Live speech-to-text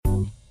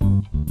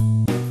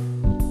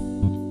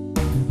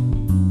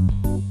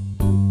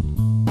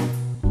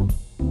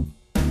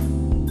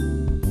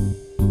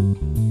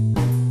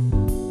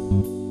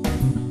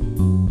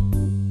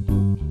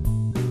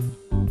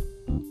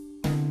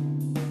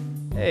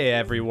Hey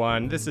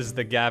everyone, this is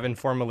the Gavin,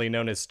 formerly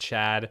known as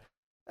Chad.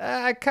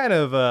 I kind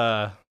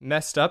of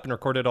messed up and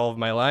recorded all of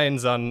my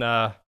lines on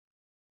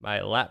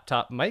my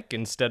laptop mic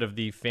instead of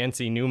the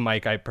fancy new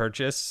mic I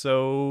purchased,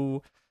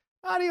 so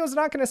audio's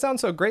not going to sound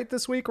so great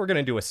this week. We're going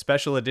to do a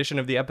special edition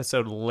of the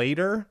episode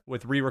later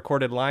with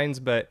re-recorded lines,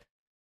 but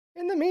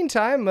in the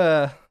meantime,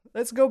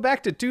 let's go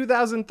back to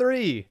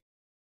 2003,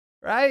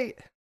 right?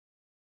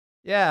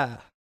 Yeah.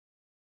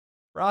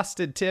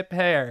 Frosted tip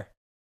hair.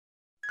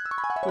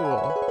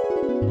 Cool.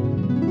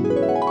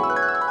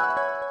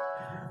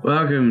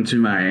 Welcome to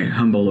my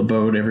humble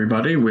abode,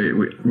 everybody.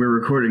 We're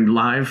recording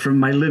live from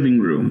my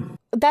living room.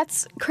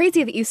 That's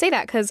crazy that you say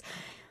that, because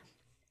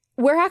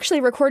we're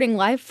actually recording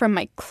live from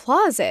my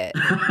closet.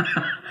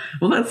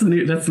 Well, that's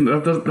new.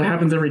 That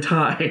happens every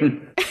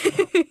time.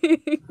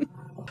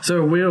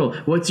 So, Will,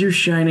 what's your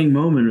shining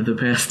moment of the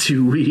past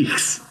 2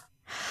 weeks?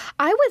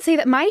 I would say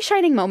that my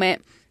shining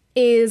moment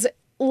is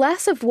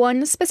less of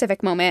one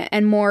specific moment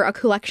and more a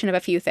collection of a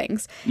few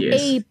things.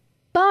 Yes. A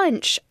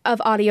bunch of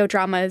audio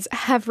dramas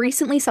have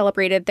recently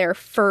celebrated their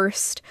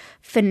first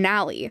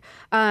finale.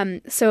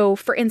 So,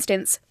 for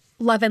instance,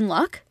 Love and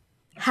Luck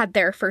had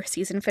their first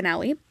season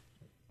finale.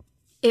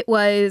 It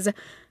was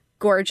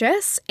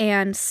gorgeous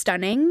and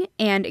stunning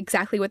and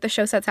exactly what the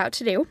show sets out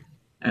to do.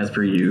 As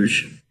per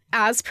usual.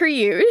 As per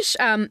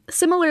usual.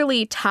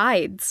 Similarly,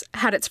 Tides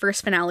had its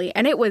first finale,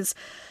 and it was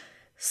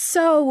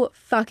so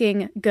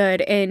fucking good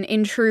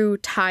in true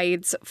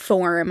Tides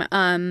form.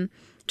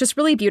 Just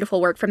really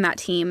beautiful work from that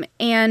team.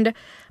 And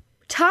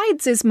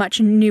Tides is much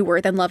newer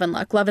than Love and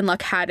Luck. Love and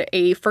Luck had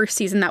a first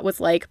season that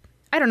was like,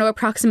 I don't know,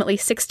 approximately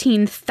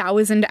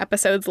 16,000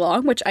 episodes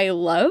long, which I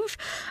love.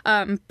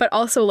 But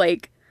also,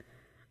 like,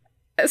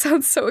 it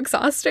sounds so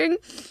exhausting.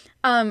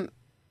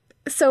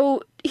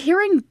 So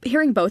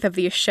hearing both of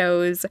these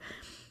shows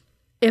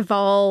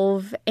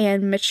evolve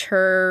and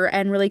mature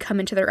and really come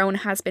into their own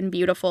has been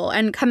beautiful.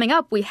 And coming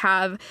up, we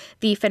have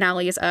the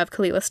finales of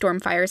Kalila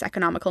Stormfire's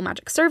Economical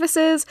Magic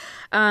Services.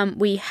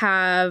 We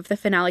have the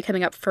finale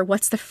coming up for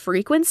What's the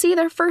Frequency,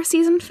 their first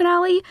season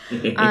finale.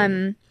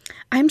 I'm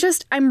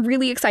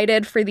really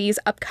excited for these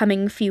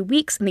upcoming few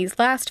weeks and these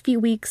last few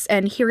weeks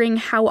and hearing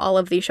how all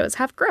of these shows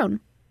have grown.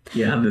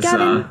 Yeah,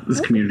 this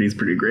community is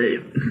pretty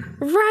great.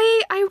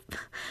 Right?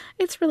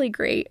 It's really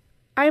great.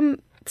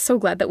 I'm so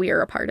glad that we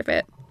are a part of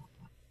it.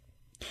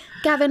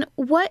 Gavin,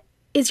 what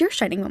is your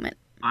shining moment?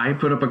 I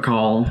put up a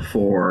call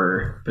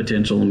for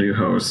potential new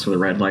hosts for the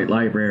Red Light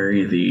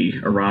Library, the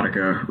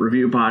erotica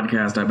review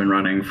podcast I've been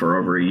running for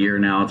over a year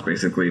now. It's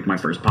basically my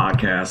first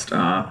podcast.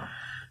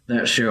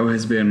 That show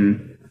has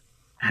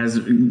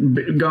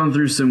gone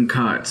through some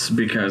cuts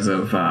because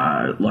of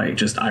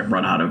I've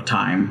run out of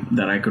time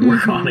that I could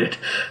work on it.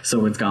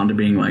 So it's gone to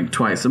being like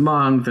twice a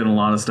month and a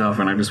lot of stuff,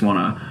 and I just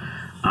want to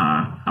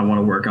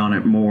work on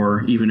it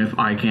more, even if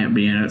I can't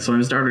be in it. So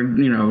I started,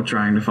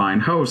 trying to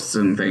find hosts,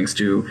 and thanks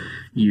to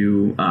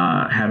you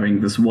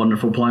having this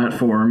wonderful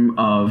platform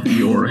of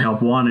your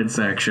Help Wanted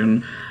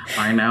section,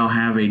 I now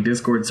have a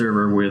Discord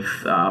server with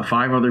 5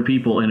 other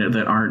people in it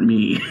that aren't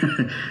me.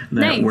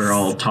 Nice. We're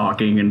all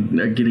talking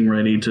and getting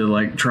ready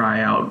to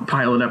try out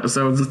pilot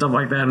episodes and stuff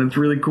like that. And it's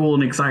really cool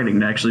and exciting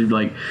to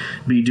actually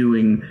be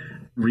doing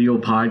real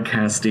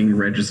podcasting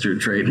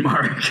registered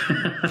trademark.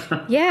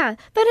 Yeah,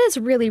 that is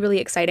really, really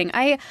exciting.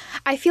 I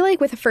feel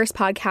like with a first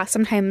podcast,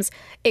 sometimes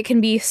it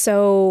can be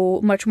so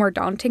much more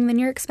daunting than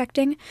you're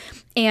expecting.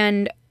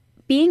 And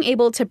being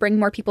able to bring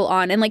more people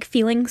on and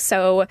feeling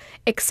so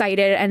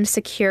excited and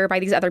secure by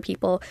these other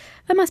people,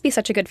 that must be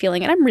such a good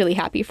feeling. And I'm really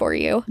happy for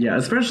you. Yeah,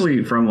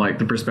 especially from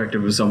the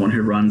perspective of someone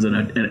who runs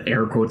an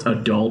air quotes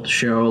adult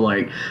show.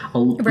 Right.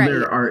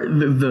 There are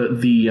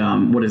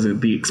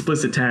the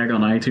explicit tag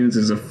on iTunes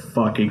is a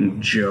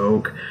fucking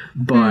joke,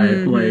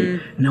 but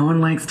no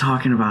one likes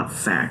talking about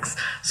sex.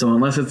 So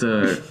unless it's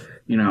a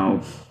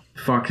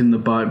fucked in the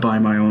butt by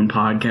my own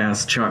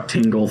podcast Chuck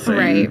Tingle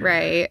thing.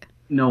 Right.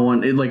 No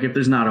one, if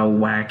there's not a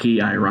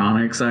wacky,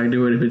 ironic side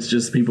to it, if it's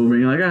just people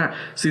being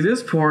see,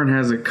 this porn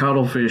has a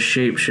cuttlefish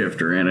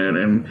shapeshifter in it,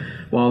 and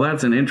while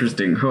that's an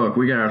interesting hook,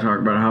 we gotta talk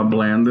about how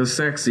bland this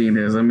sex scene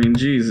is. I mean,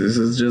 Jesus,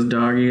 it's just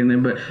doggy, and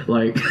then, but,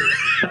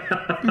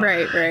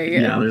 Right,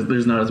 yeah,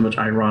 there's not as much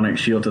ironic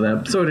shield to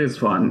that, so it is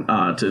fun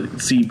to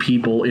see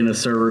people in a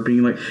server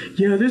being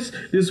yeah,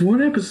 this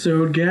one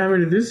episode,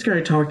 Gavin, this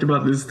guy talked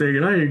about this thing,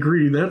 and I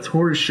agree, that's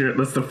horse shit.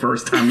 That's the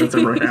first time that's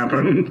ever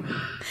happened.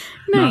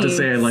 Nice. Not to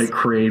say I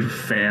crave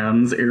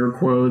fans, air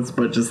quotes,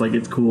 but just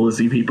it's cool to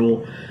see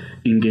people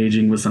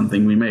engaging with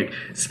something we make.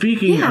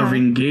 Speaking of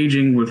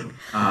engaging with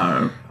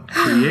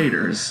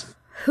creators.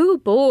 Hoo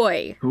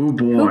boy.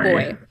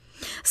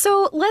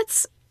 So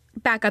let's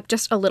back up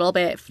just a little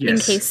bit in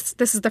case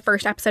this is the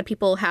first episode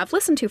people have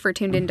listened to for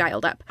Tuned In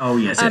Dialed Up. Oh,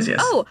 yes.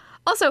 Oh,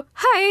 also,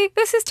 hi,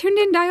 this is Tuned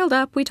In Dialed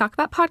Up. We talk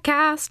about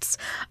podcasts.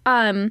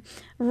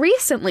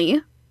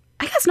 Recently,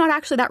 I guess not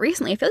actually that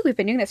recently, I feel like we've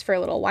been doing this for a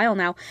little while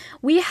now,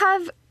 we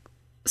have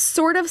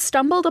sort of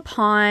stumbled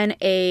upon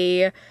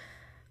a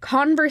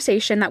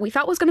conversation that we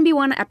thought was going to be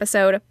one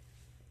episode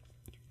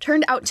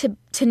turned out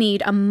to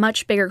need a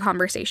much bigger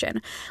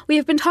conversation. We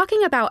have been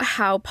talking about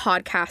how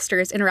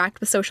podcasters interact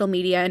with social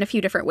media in a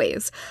few different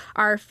ways.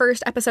 Our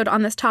first episode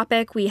on this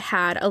topic, we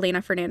had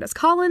Elena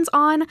Fernandez-Collins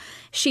on.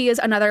 She is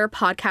another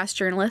podcast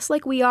journalist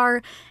like we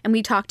are, and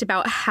we talked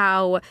about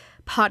how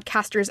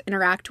podcasters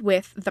interact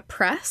with the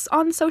press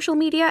on social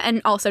media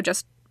and also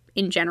just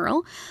in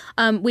general.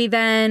 We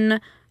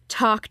then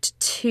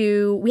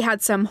we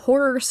had some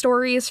horror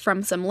stories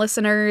from some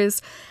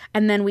listeners,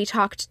 and then we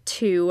talked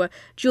to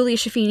Julia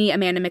Schifini,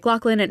 Amanda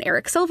McLaughlin, and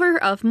Eric Silver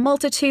of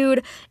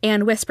Multitude,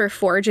 and Whisper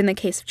Forge in the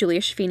case of Julia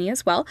Schifini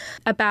as well,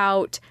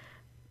 about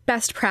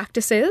best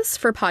practices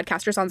for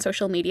podcasters on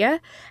social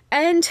media.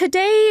 And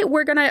today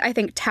we're gonna, I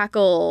think,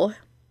 tackle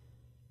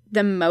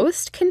the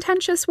most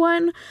contentious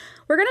one.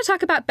 We're gonna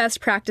talk about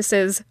best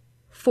practices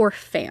for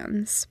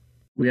fans.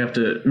 We have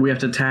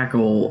to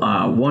tackle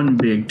one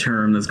big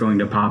term that's going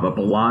to pop up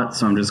a lot,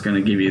 so I'm just going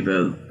to give you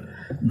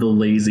the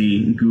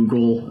lazy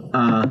Google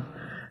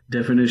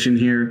definition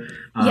here.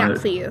 Yeah,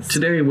 please.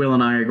 Today, Will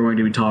and I are going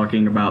to be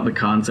talking about the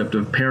concept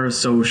of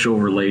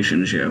parasocial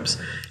relationships,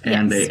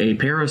 and yes. a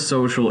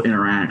parasocial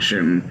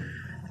interaction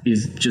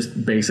is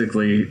just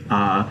basically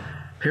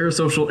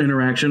parasocial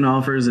interaction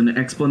offers an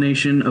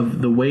explanation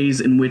of the ways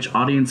in which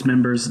audience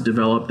members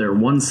develop their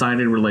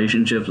one-sided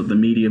relationships with the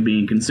media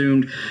being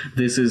consumed.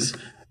 This is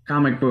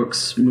comic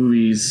books,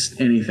 movies,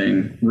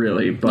 anything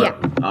really.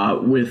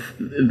 But with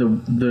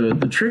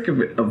the trick of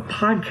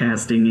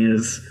podcasting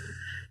is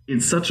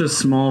it's such a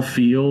small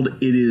field.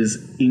 It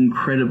is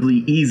incredibly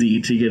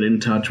easy to get in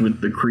touch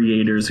with the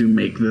creators who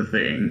make the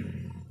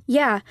thing.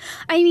 Yeah,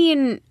 I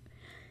mean,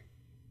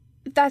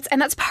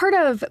 that's part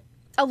of.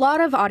 A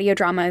lot of audio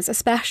dramas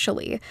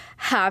especially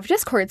have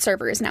Discord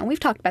servers now. We've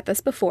talked about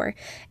this before.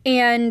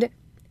 And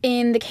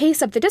in the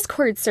case of the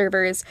Discord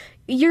servers,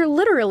 you're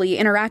literally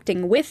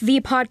interacting with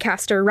the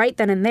podcaster right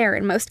then and there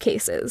in most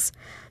cases.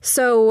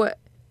 So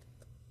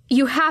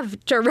you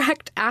have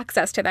direct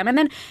access to them. And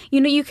then,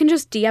 you can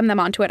just DM them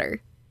on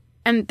Twitter.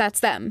 And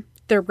that's them.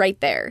 They're right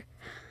there.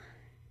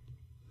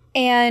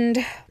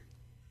 And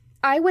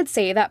I would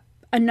say that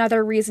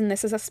another reason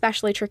this is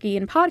especially tricky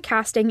in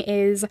podcasting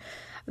is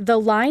the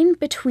line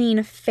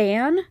between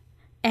fan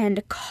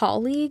and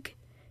colleague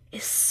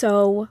is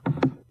so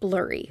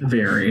blurry.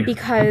 Very.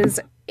 Because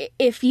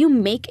if you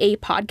make a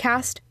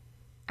podcast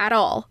at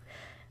all,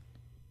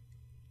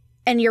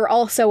 and you're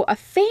also a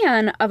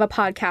fan of a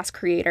podcast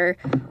creator,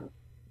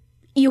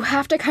 you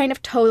have to kind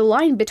of toe the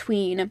line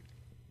between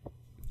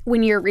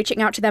when you're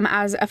reaching out to them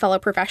as a fellow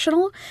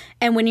professional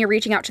and when you're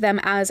reaching out to them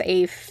as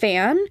a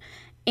fan,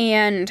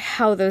 and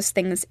how those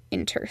things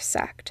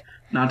intersect.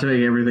 Not to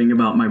make everything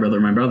about My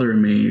Brother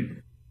and Me,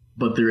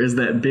 but there is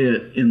that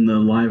bit in the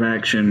live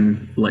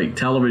action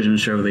television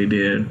show they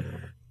did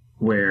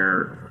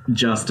where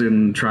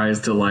Justin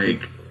tries to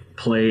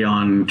play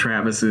on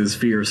Travis's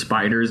fear of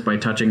spiders by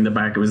touching the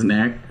back of his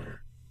neck.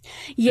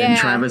 Yeah. And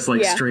Travis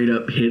straight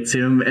up hits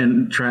him,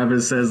 and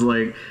Travis says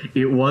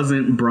it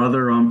wasn't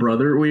brother on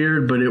brother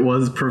weird, but it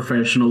was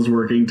professionals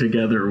working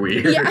together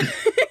weird. Yeah.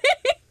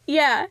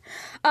 Yeah.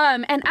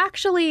 And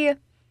actually,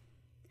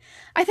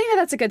 I think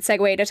that's a good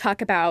segue to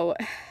talk about.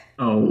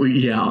 Oh,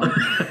 yeah.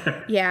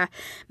 Yeah.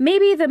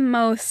 Maybe in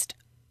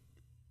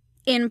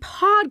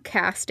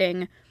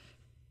podcasting,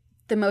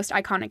 the most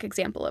iconic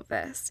example of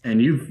this. And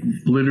you've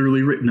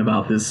literally written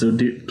about this, so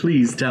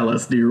please tell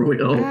us, dear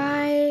Will.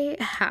 I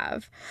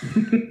have.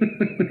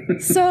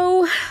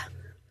 So,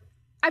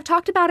 I've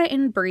talked about it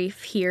in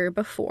brief here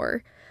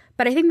before,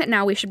 but I think that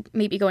now we should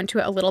maybe go into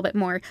it a little bit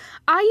more.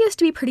 I used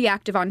to be pretty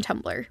active on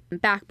Tumblr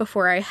back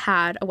before I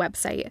had a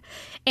website,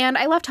 and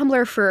I left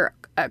Tumblr for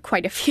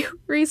quite a few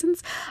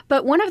reasons,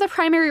 but one of the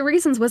primary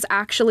reasons was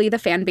actually the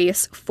fan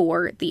base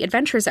for the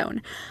Adventure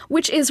Zone,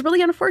 which is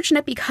really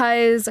unfortunate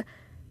because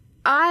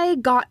I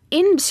got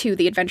into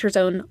the Adventure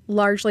Zone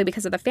largely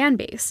because of the fan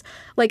base.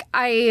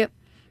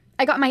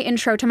 I got my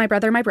intro to My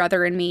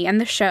Brother and Me and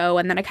the show,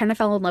 and then I kind of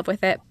fell in love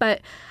with it, but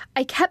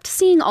I kept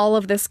seeing all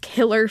of this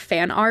killer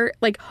fan art,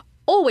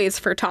 always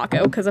for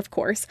Taco, because of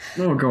course.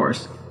 Oh, of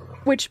course.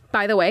 Which,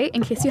 by the way,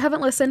 in case you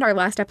haven't listened, our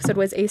last episode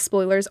was a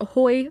spoilers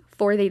ahoy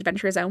for the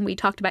Adventure Zone. We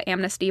talked about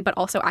Amnesty, but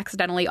also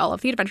accidentally all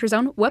of the Adventure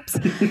Zone. Whoops.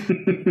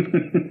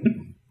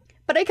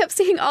 But I kept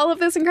seeing all of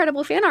this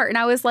incredible fan art, and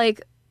I was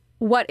like,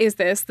 what is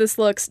this? This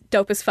looks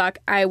dope as fuck.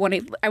 I want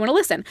to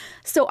listen.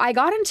 So I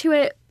got into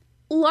it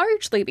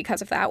largely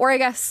because of that, or I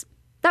guess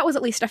that was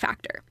at least a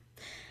factor.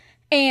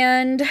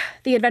 And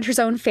the Adventure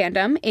Zone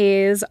fandom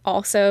is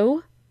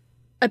also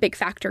a big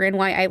factor in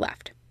why I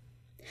left.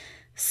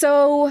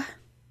 So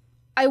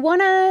I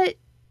want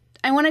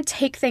to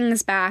take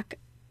things back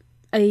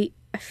a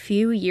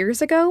few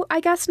years ago, I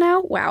guess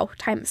now. Wow,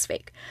 time is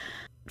fake.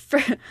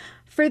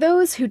 For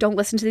those who don't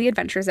listen to the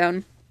Adventure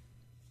Zone,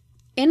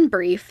 in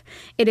brief,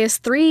 it is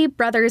 3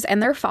 brothers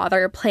and their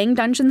father playing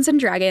Dungeons and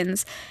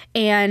Dragons,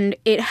 and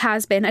it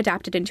has been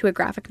adapted into a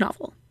graphic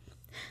novel.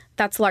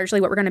 That's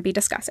largely what we're going to be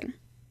discussing.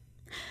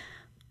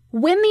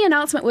 When the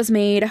announcement was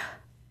made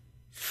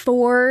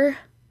for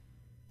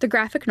the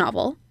graphic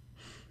novel,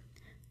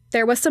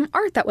 there was some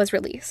art that was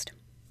released.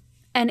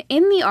 And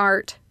in the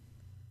art,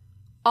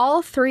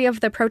 all three of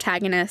the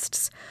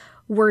protagonists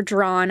were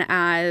drawn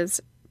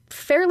as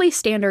fairly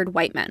standard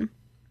white men.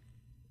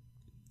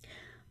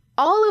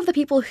 All of the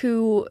people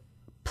who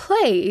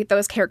play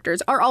those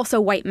characters are also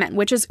white men,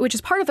 which is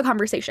part of the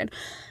conversation.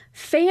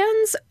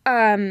 Fans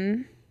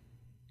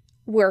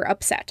were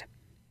upset.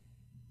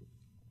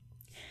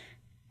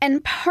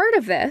 And part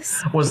of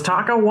this was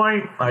Taco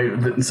white.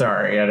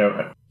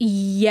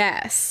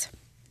 Yes.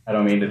 I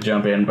don't mean to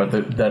jump in, but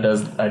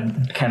I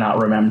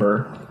cannot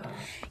remember.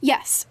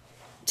 Yes,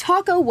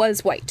 Taco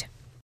was white.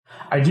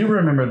 I do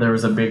remember there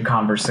was a big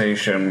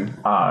conversation,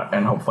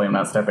 and hopefully I'm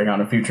not stepping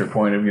on a future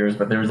point of yours,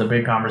 but there was a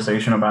big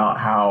conversation about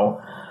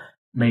how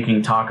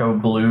making Taco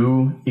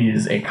blue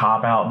is a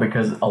cop-out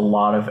because a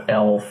lot of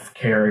elf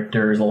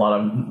characters, a lot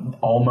of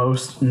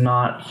almost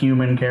not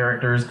human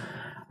characters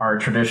are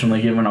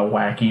traditionally given a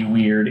wacky,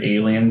 weird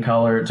alien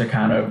color to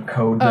kind of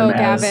code them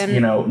as,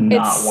 Gavin,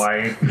 not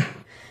white.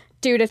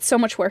 Dude, it's so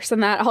much worse than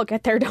that. I'll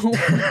get there, don't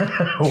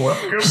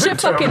worry.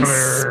 Shit fucking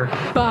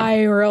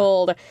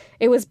spiraled.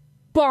 It was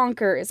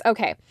bonkers.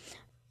 Okay.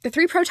 The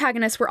three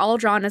protagonists were all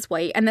drawn as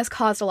white, and this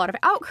caused a lot of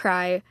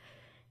outcry.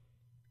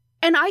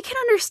 And I can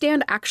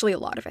understand actually a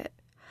lot of it.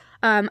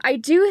 I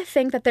do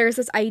think that there's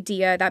this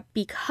idea that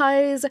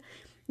because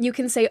you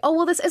can say, oh,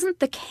 well, this isn't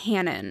the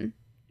canon,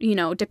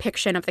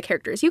 depiction of the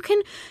characters. You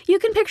can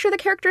picture the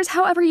characters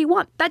however you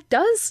want.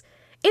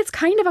 It's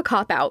kind of a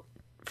cop-out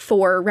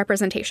for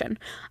representation.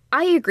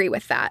 I agree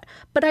with that.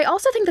 But I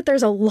also think that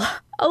there's a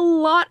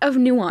lot of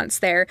nuance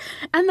there.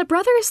 And the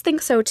brothers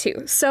think so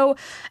too. So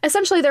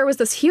essentially there was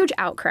this huge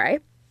outcry,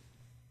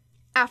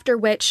 after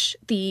which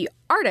the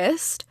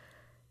artist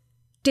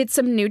did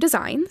some new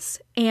designs.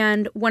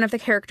 And one of the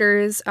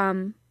characters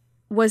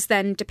was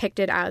then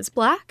depicted as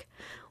black.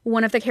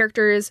 One of the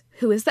characters,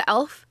 who is the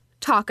elf,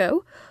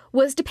 Taco,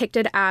 was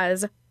depicted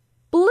as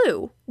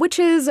blue, which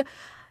is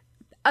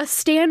a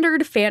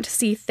standard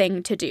fantasy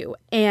thing to do,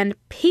 and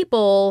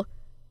people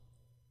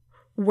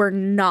were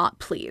not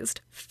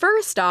pleased.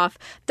 First off,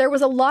 there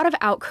was a lot of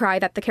outcry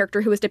that the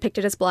character who was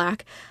depicted as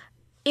black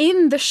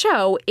in the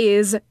show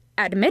is,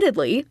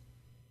 admittedly,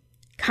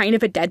 kind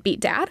of a deadbeat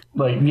dad.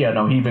 He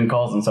even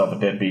calls himself a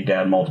deadbeat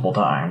dad multiple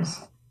times.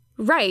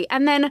 Right,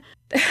 and then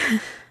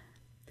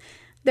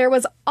there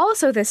was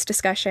also this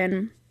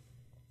discussion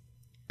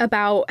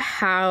about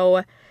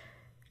how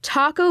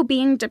Taco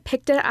being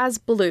depicted as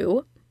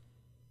blue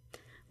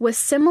was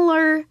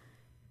similar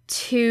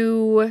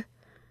to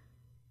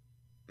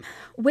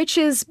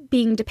witches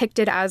being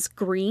depicted as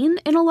green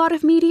in a lot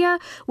of media,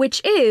 which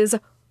is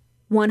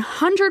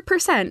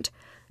 100%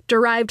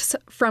 derived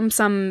from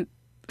some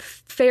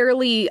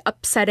fairly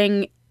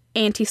upsetting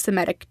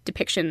anti-Semitic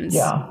depictions.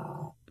 Yeah.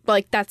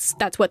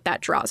 That's what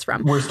that draws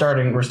from. We're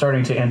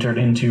starting to enter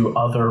into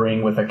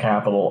othering with a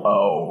capital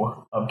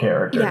O of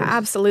characters. Yeah,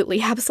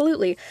 absolutely.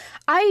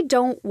 I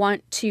don't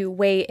want to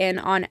weigh in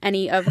on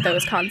any of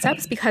those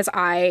concepts because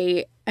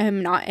I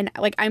am not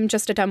I'm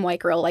just a dumb white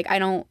girl. I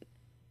don't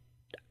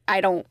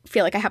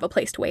feel like I have a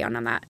place to weigh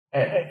on that.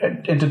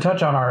 And to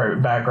touch on our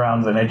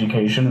backgrounds and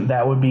education,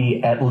 that would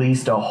be at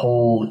least a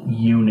whole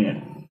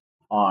unit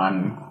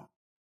on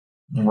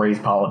race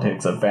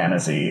politics of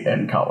fantasy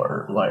and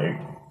color.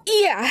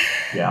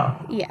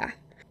 Yeah.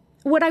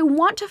 What I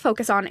want to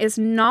focus on is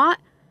not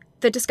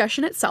the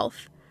discussion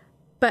itself,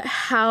 but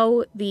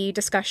how the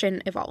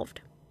discussion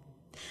evolved.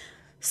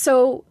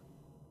 So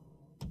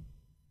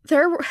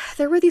there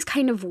were these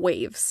kind of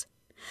waves.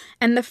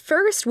 And the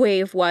first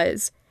wave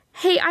was,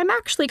 hey, I'm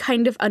actually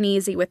kind of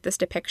uneasy with this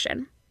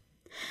depiction.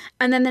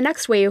 And then the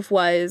next wave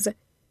was,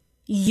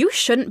 you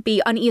shouldn't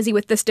be uneasy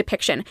with this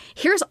depiction.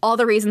 Here's all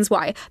the reasons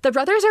why. The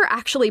brothers are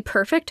actually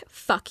perfect.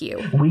 Fuck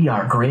you. We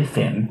are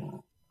Griffin.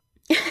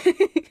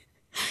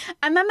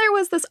 And then there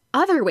was this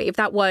other wave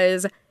that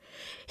was,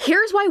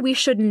 here's why we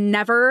should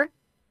never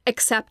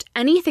accept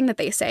anything that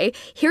they say.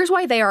 Here's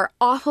why they are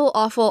awful,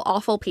 awful,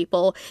 awful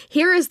people.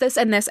 Here is this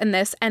and this and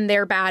this, and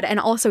they're bad, and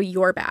also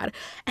you're bad.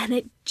 And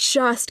it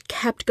just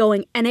kept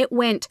going, and it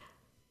went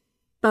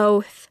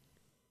both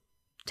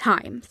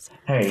times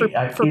for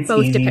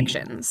both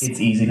depictions.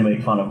 It's easy to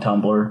make fun of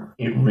Tumblr.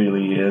 It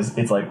really is.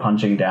 It's like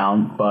punching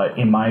down. But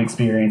in my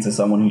experience as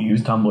someone who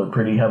used Tumblr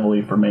pretty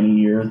heavily for many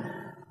years,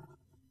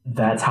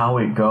 that's how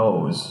it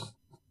goes.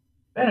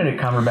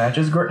 Benedict Cumberbatch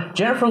is great.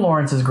 Jennifer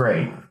Lawrence is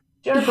great.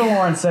 Jennifer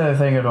Lawrence said a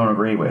thing I don't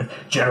agree with.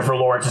 Jennifer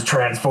Lawrence is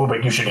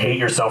transphobic. You should hate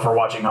yourself for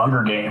watching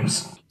Hunger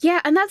Games.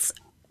 Yeah, and that's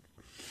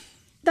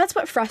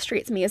what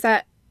frustrates me is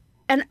that,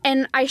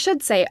 and I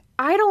should say,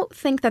 I don't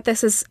think that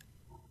this is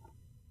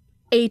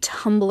a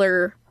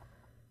Tumblr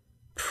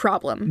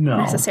problem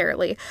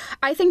necessarily.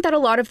 I think that a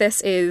lot of this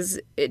is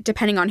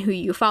depending on who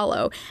you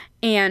follow,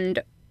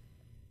 and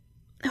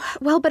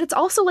but it's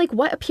also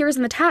what appears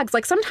in the tags.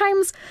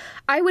 Sometimes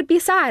I would be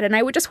sad and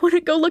I would just want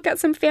to go look at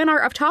some fan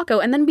art of Taco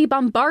and then be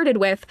bombarded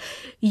with,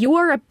 you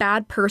are a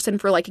bad person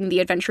for liking the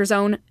Adventure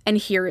Zone, and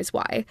here is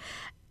why.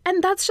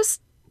 And that's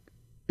just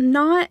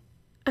not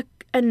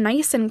a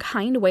nice and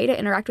kind way to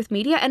interact with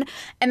media.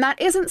 And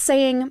that isn't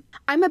saying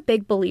I'm a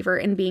big believer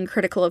in being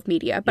critical of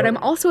media, but I'm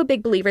also a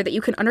big believer that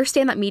you can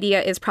understand that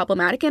media is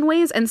problematic in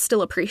ways and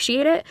still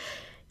appreciate it.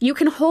 You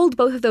can hold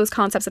both of those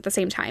concepts at the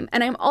same time.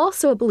 And I'm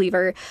also a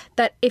believer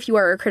that if you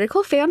are a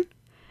critical fan,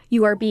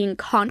 you are being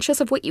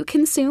conscious of what you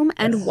consume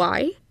and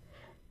why.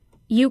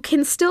 You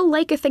can still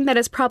like a thing that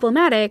is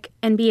problematic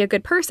and be a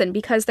good person,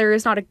 because there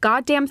is not a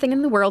goddamn thing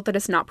in the world that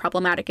is not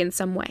problematic in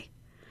some way.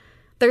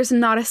 There's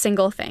not a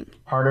single thing.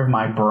 Part of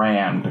my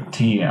brand,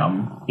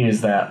 TM,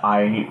 is that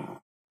I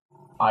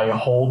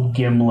hold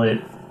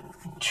Gimlet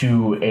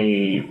to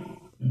a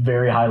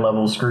very high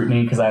level of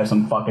scrutiny because I have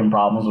some fucking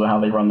problems with how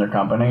they run their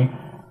company.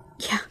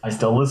 Yeah. I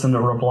still listen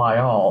to Reply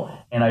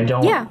All, and I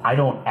don't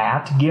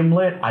at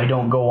Gimlet. I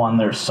don't go on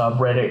their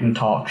subreddit and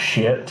talk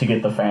shit to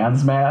get the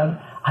fans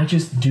mad. I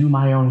just do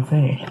my own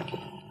thing.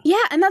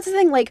 Yeah, and that's the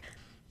thing, like,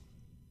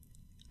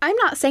 I'm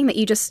not saying that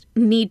you just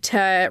need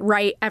to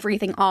write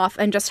everything off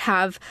and just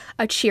have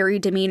a cheery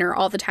demeanor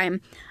all the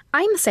time.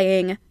 I'm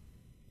saying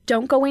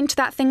don't go into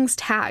that thing's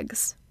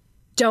tags.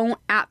 Don't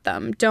at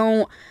them.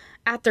 Don't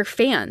at their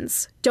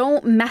fans.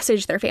 Don't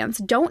message their fans.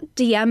 Don't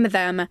DM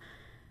them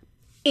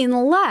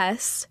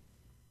unless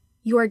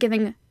you are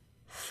giving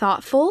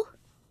thoughtful,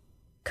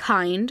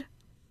 kind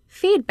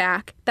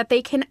feedback that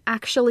they can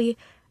actually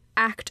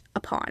act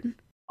upon.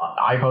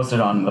 I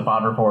posted on the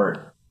Pod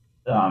Report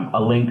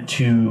a link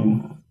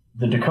to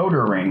the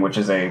Decoder Ring, which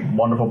is a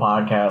wonderful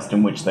podcast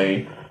in which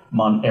they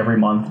every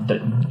month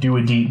do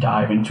a deep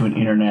dive into an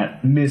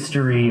internet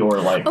mystery or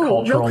like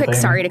cultural real quick, thing.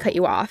 Sorry to cut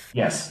you off.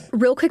 Yes.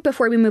 Real quick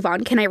before we move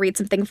on, can I read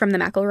something from the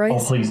McElroys?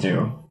 Oh, please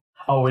do.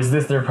 Oh, is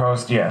this their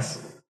post?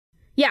 Yes.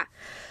 Yeah.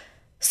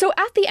 So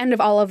at the end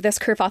of all of this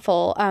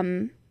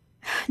kerfuffle,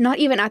 not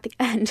even at the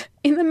end,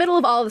 in the middle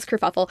of all of this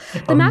kerfuffle,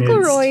 the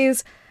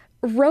McElroys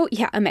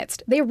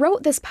they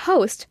wrote this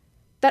post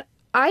that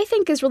I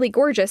think is really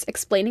gorgeous,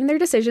 explaining their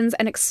decisions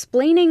and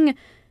explaining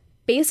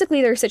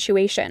basically their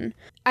situation.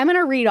 I'm going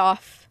to read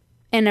off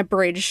an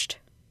abridged,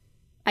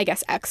 I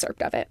guess,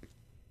 excerpt of it.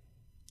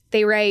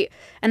 They write,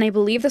 and I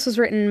believe this was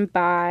written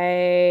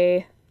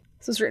by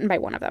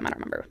one of them. I don't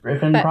remember.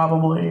 Griffin,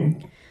 probably.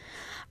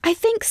 I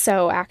think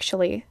so,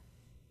 actually.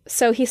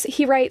 So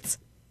he writes,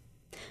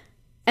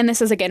 and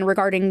this is again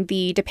regarding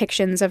the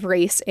depictions of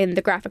race in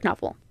the graphic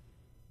novel.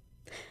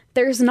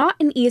 There's not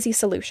an easy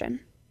solution.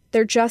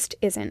 There just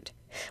isn't.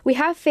 We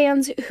have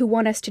fans who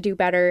want us to do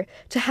better,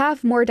 to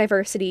have more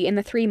diversity in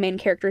the three main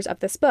characters of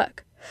this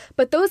book.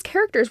 But those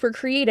characters were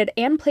created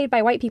and played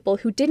by white people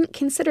who didn't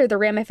consider the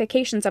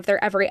ramifications of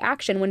their every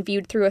action when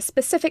viewed through a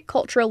specific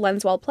cultural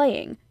lens while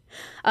playing.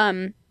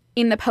 In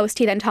the post,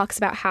 he then talks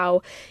about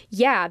how,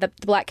 the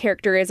black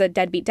character is a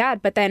deadbeat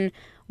dad, but then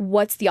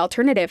what's the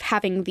alternative?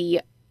 Having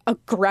the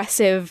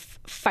aggressive,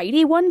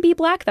 fighty one be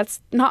black?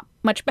 That's not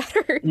much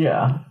better.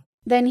 Yeah.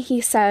 Then he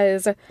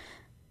says,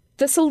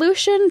 the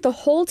solution the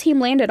whole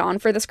team landed on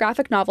for this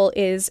graphic novel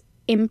is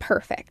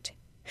imperfect.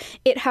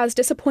 It has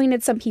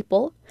disappointed some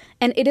people,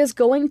 and it is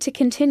going to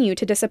continue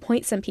to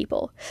disappoint some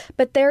people.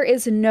 But there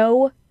is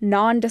no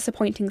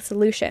non-disappointing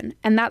solution,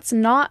 and that's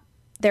not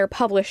their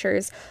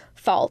publisher's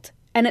fault,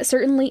 and it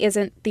certainly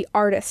isn't the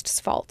artist's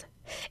fault.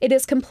 It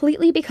is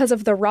completely because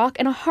of the rock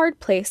and a hard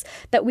place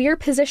that we are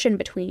positioned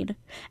between,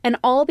 and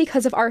all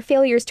because of our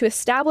failures to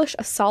establish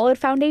a solid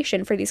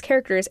foundation for these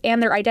characters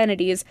and their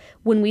identities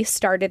when we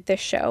started this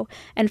show.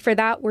 And for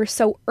that, we're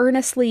so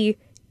earnestly,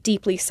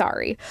 deeply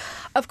sorry.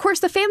 Of course,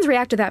 the fans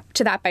reacted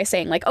to that by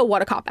saying, like, oh,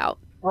 what a cop-out.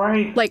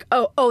 Right. Like,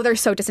 oh, they're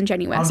so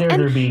disingenuous. How dare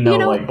there be no,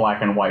 like,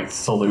 black and white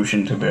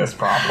solution to this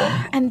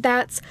problem? And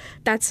that's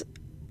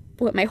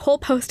what my whole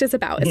post is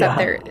about, is that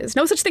there is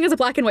no such thing as a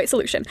black and white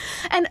solution.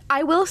 And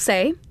I will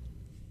say...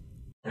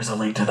 There's a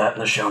link to that in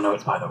the show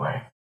notes, by the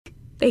way.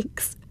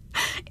 Thanks.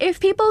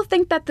 If people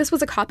think that this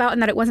was a cop-out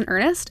and that it wasn't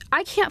earnest,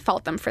 I can't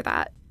fault them for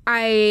that.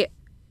 I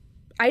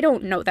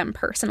don't know them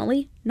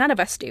personally. None of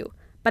us do.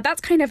 But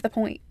that's kind of the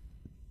point.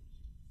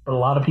 But a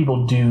lot of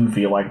people do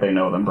feel like they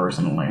know them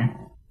personally.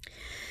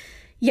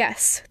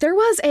 Yes. There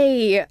was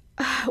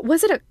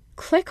was it a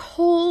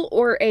Clickhole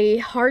or a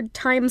Hard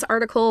Times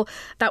article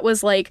that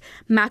was like,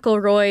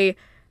 McElroy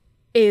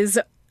is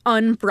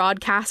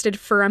unbroadcasted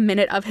for a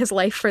minute of his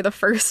life for the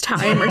first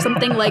time or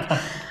something. Like,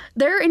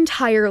 their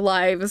entire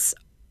lives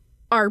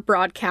are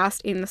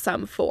broadcast in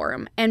some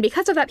form. And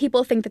because of that,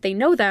 people think that they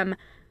know them,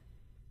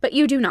 but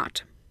you do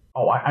not.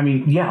 Oh, I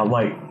mean, yeah,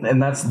 like,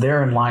 and that's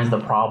therein lies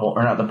the problem,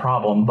 or not the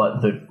problem,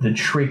 but the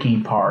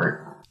tricky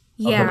part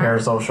of the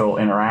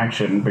parasocial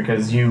interaction,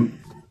 because you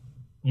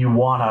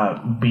want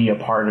to be a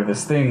part of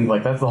this thing.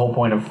 Like, that's the whole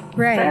point of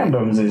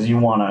fandoms, is you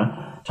want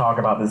to talk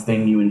about this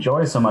thing you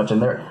enjoy so much.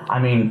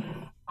 And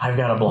I've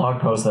got a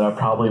blog post that I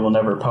probably will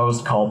never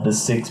post called The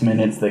 6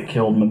 Minutes That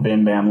Killed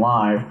Mabim Bam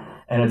Live.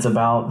 And it's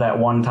about that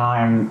one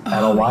time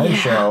at a live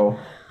show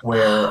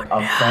where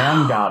a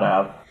fan got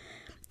up.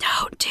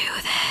 Don't do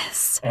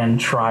this. and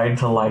tried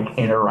to like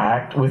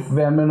interact with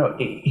them, and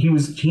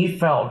he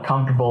felt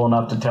comfortable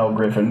enough to tell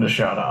Griffin to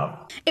shut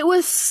up. It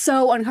was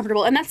so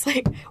uncomfortable, and that's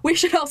like, we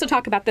should also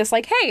talk about this.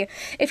 Like, hey,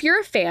 if you're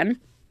a fan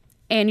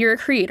and you're a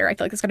creator, I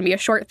feel like it's going to be a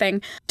short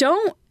thing.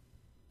 Don't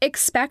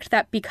expect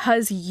that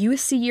because you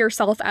see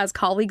yourself as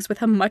colleagues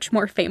with a much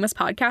more famous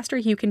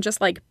podcaster, you can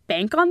just like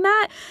bank on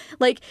that.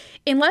 Like,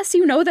 unless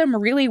you know them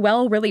really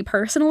well, really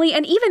personally,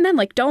 and even then,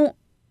 like, don't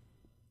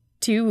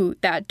do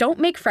that. Don't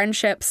make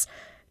friendships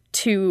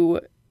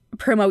to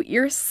promote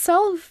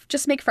yourself.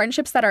 Just make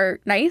friendships that are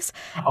nice.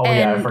 Oh,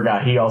 yeah, I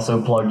forgot. He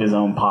also plugged his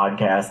own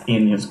podcast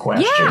in his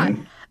question. Yeah,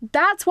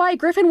 that's why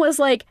Griffin was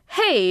like,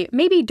 hey,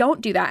 maybe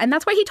don't do that. And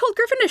that's why he told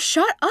Griffin to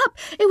shut up.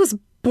 It was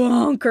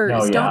bonkers.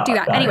 Oh, yeah, don't do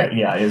that. Anyway.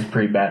 Yeah, it was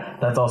pretty bad.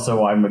 That's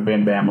also why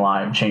Bam Bam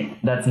Live changed.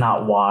 That's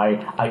not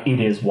why. It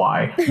is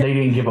why. They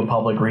didn't give a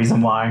public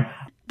reason why.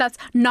 That's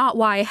not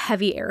why,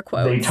 heavy air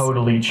quotes. They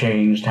totally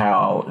changed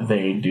how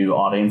they do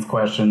audience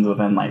questions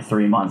within like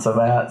 3 months of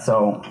that.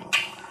 So,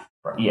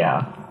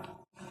 yeah.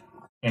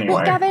 Anyway.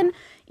 Well, Gavin,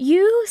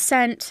 you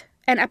sent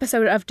an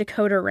episode of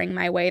Decoder Ring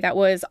my way that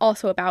was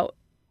also about,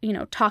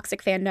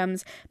 toxic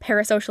fandoms,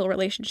 parasocial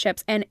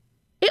relationships, and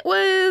it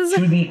was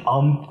to the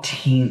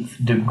umpteenth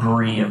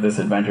degree of this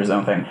Adventure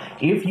Zone thing.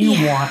 If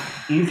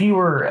you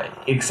were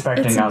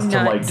expecting us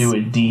to like do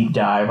a deep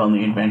dive on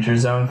the Adventure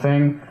Zone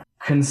thing,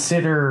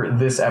 consider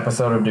this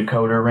episode of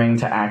Decoder Ring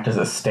to act as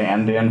a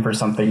stand-in for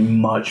something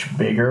much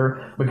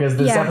bigger, because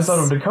this episode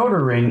of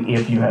Decoder Ring,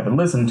 if you haven't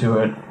listened to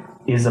it,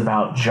 is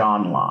about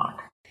John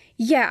Locke.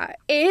 Yeah,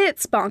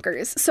 it's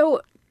bonkers.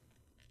 So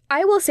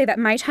I will say that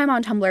my time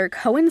on Tumblr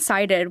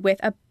coincided with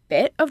a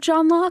bit of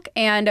John Locke,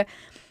 and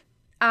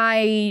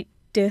I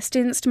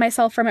distanced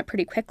myself from it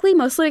pretty quickly,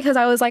 mostly because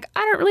I was like,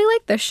 I don't really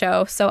like this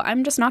show, so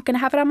I'm just not going to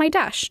have it on my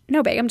dash.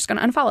 No big, I'm just going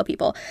to unfollow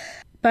people.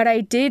 But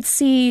I did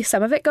see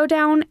some of it go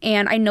down,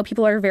 and I know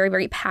people are very,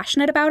 very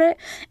passionate about it.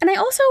 And I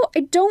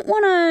don't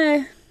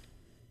want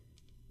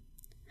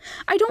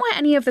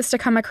any of this to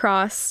come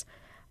across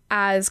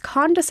as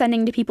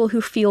condescending to people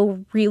who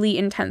feel really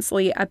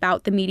intensely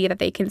about the media that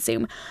they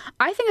consume.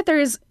 I think that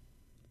there is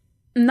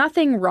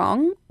nothing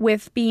wrong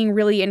with being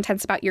really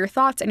intense about your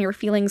thoughts and your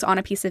feelings on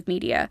a piece of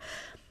media.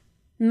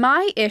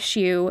 My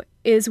issue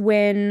is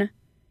when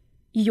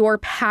your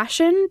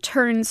passion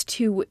turns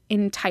to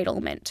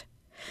entitlement.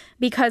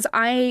 Because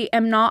I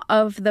am not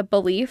of the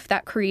belief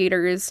that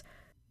creators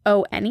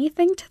owe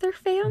anything to their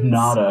fans.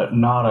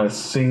 Not a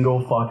single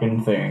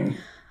fucking thing.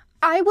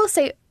 I will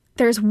say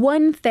there's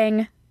one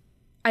thing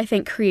I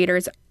think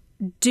creators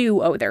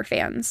do owe their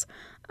fans,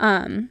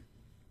 other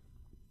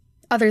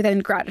than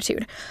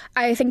gratitude.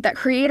 I think that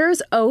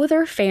creators owe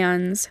their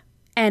fans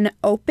an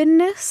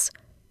openness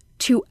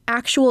to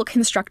actual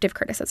constructive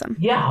criticism.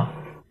 Yeah.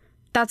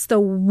 That's the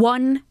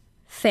one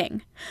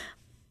thing.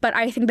 But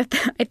I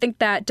think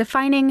that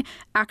defining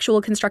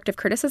actual constructive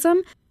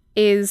criticism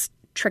is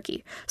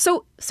tricky.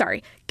 So,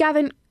 sorry,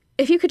 Gavin,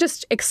 if you could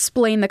just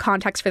explain the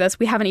context for this.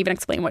 We haven't even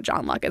explained what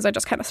John Locke is. I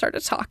just kind of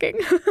started talking.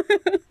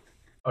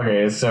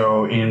 Okay,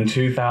 so in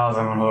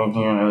 2000,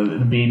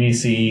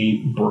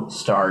 BBC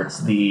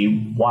starts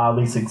the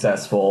wildly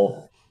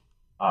successful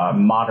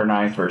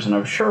modernized version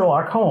of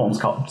Sherlock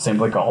Holmes,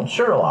 simply called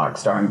Sherlock,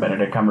 starring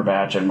Benedict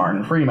Cumberbatch and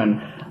Martin Freeman.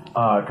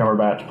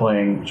 Cumberbatch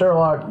playing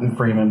Sherlock and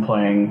Freeman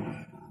playing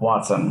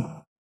Watson.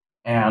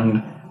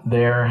 And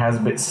there has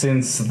been,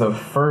 since the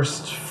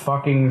first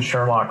fucking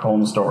Sherlock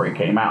Holmes story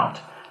came out,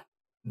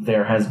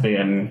 there has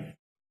been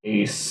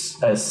a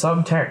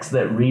subtext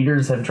that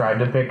readers have tried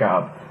to pick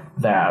up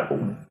that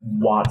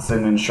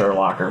Watson and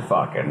Sherlock are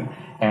fucking.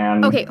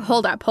 And okay,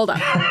 hold up.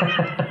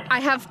 I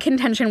have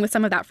contention with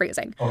some of that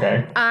phrasing.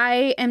 Okay.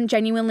 I am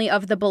genuinely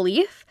of the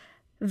belief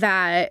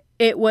that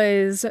it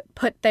was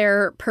put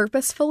there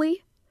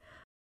purposefully.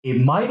 It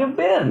might have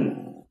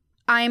been.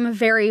 I'm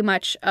very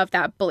much of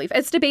that belief.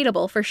 It's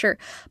debatable for sure,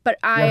 but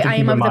I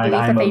am of the belief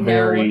that they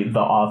know the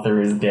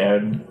author is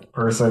dead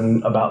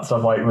person about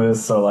stuff like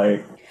this. So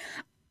like,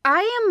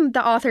 I am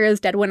the author is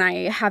dead when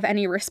I have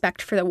any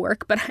respect for the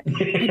work, but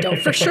I don't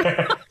for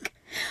Sherlock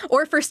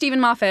or for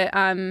Stephen Moffat.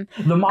 The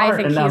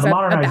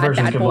modernized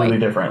version is completely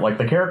different. Like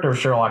the character of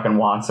Sherlock and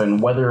Watson,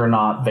 whether or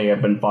not they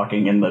have been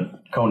fucking in the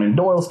Conan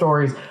Doyle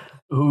stories,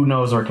 who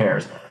knows or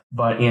cares.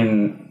 But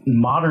in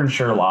modern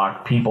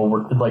Sherlock, people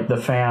were like, the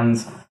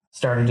fans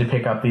started to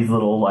pick up these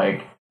little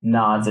like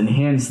nods and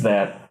hints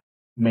that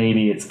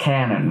maybe it's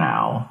canon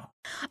now.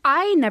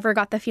 I never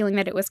got the feeling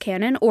that it was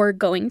canon or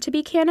going to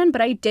be canon,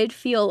 but I did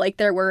feel like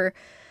they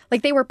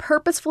were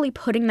purposefully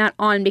putting that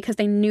on because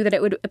they knew that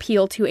it would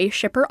appeal to a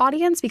shipper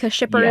audience, because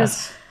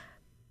shippers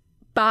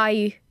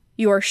buy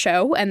your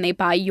show and they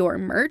buy your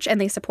merch and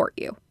they support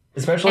you.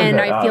 Especially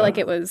and I feel like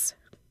it was,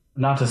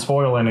 not to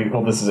spoil any,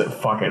 well, this is it,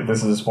 fuck it,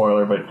 this is a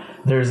spoiler, but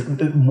there's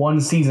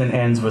one season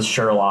ends with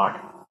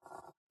Sherlock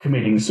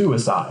committing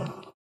suicide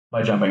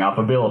by jumping off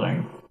a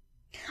building.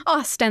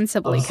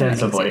 Ostensibly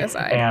committing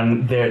suicide.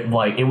 And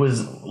it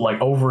was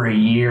like over a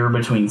year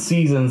between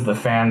seasons. The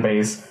fan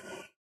base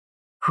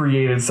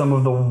created some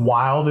of the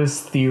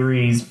wildest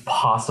theories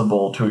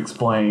possible to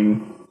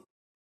explain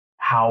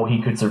how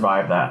he could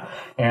survive that.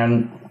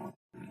 And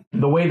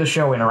the way the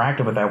show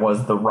interacted with that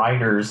was the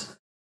writers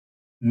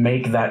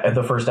make that at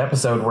the first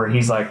episode where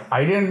he's like,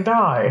 I didn't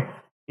die.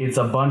 It's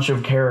a bunch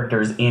of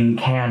characters in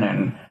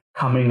canon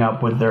coming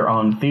up with their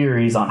own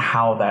theories on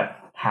how that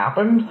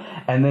happened.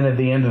 And then at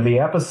the end of the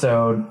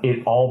episode,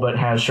 it all but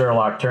has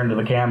Sherlock turn to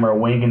the camera,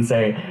 wink, and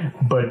say,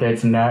 but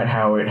that's not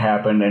how it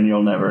happened, and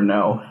you'll never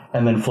know.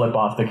 And then flip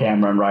off the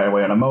camera and ride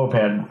away on a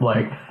moped.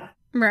 Like,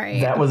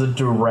 right. That was a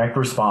direct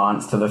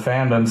response to the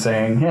fandom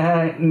saying,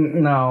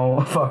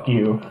 no, fuck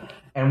you.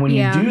 And when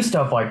you do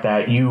stuff like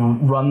that, you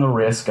run the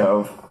risk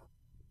of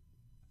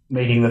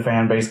making the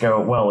fan base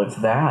go, well, if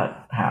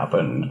that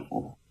happened,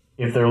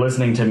 if they're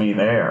listening to me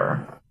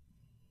there,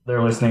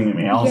 they're listening to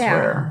me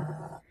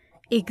elsewhere.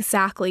 Yeah,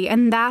 exactly.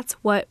 And that's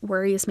what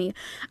worries me.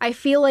 I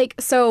feel like,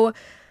 so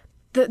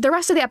the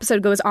rest of the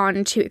episode goes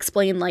on to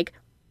explain, like,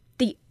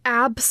 the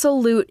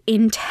absolute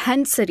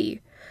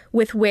intensity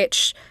with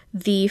which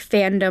the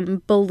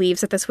fandom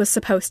believes that this was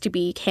supposed to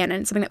be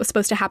canon, something that was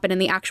supposed to happen in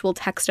the actual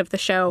text of the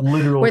show.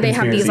 Literal where they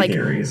have these, like,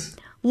 theories.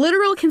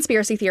 Literal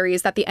conspiracy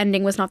theories that the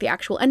ending was not the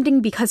actual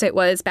ending because it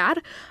was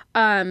bad.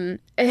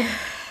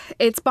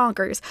 It's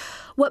bonkers.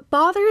 What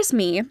bothers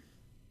me,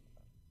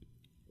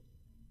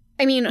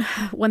 I mean,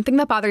 one thing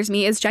that bothers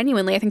me is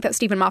genuinely, I think that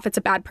Stephen Moffat's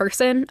a bad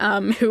person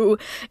who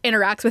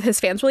interacts with his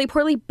fans really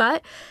poorly,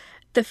 but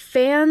the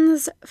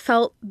fans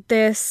felt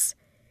this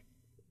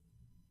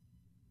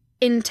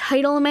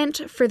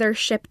entitlement for their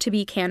ship to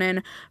be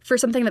canon for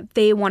something that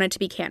they wanted to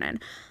be canon.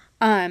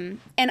 And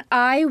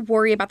I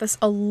worry about this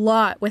a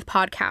lot with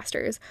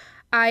podcasters.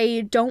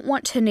 I don't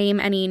want to name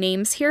any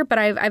names here, but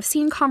I've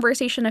seen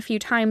conversation a few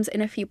times in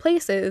a few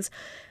places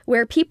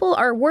where people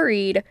are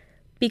worried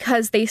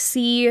because they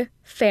see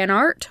fan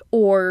art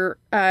or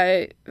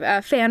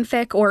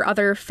fanfic or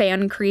other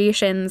fan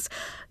creations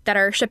that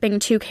are shipping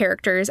two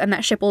characters, and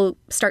that ship will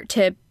start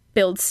to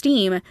build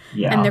steam.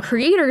 Yeah. And the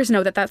creators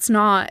know that that's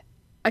not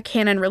a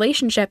canon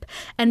relationship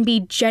and be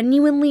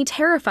genuinely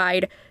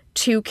terrified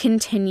to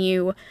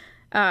continue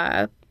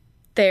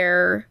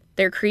their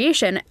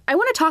creation. I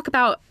want to talk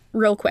about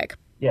real quick.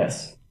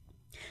 Yes.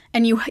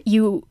 And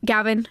you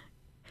Gavin,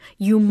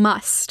 you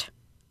must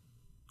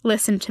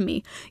listen to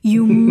me.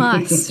 You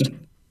must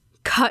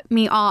cut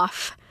me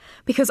off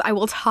because I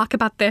will talk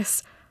about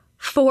this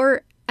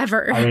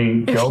forever. I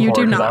mean, if go you for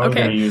do it, not. I was Okay.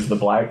 going to use the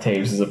black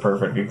tapes as a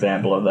perfect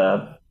example of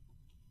that.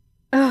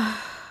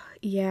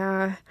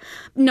 Yeah.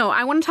 No,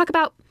 I want to talk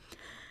about...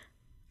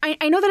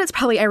 I know that it's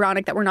probably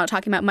ironic that we're not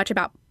talking about much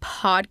about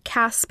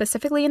podcasts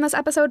specifically in this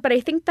episode, but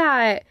I think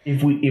that...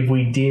 If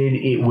we did,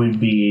 it would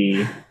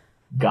be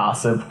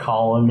gossip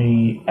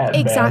column-y at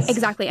best.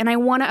 Exactly, and I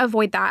want to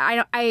avoid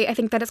that. I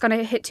think that it's going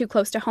to hit too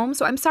close to home,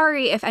 so I'm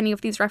sorry if any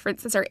of these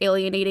references are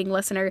alienating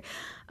listener.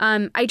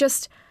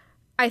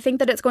 I think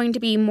that it's going to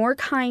be more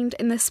kind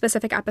in this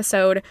specific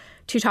episode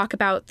to talk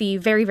about the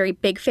very, very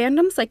big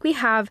fandoms like we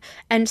have,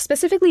 and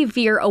specifically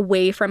veer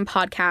away from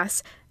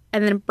podcasts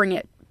and then bring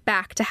it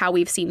back to how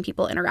we've seen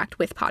people interact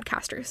with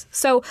podcasters.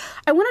 So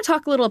I want to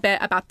talk a little bit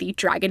about the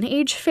Dragon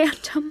Age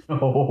fandom.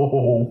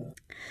 Oh.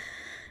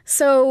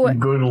 So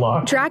good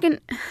luck. Dragon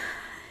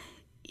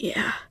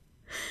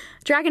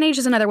Age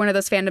is another one of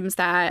those fandoms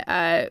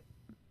that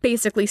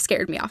basically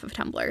scared me off of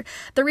Tumblr.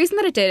 The reason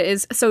that it did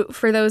is, so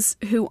for those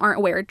who aren't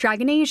aware,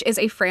 Dragon Age is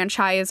a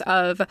franchise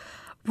of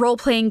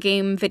role-playing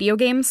game video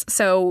games.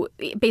 So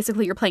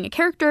basically you're playing a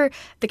character,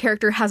 the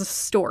character has a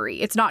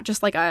story. It's not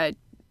just like a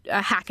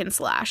hack and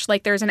slash.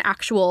 Like there's an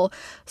actual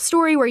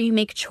story where you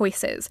make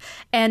choices.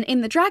 And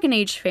in the Dragon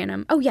Age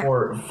fandom,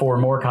 For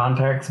more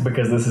context,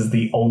 because this is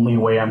the only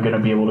way I'm going to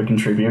be able to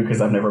contribute because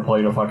I've never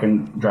played a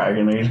fucking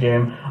Dragon Age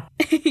game.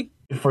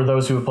 For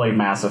those who have played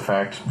Mass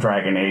Effect,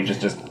 Dragon Age is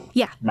just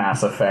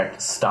Mass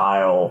Effect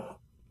style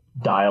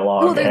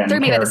dialogue and they're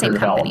made by the same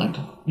development.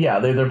 company. Yeah,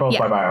 they're both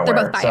by BioWare. They're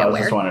both BioWare. So I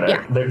just wanted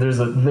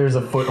to, there's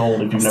a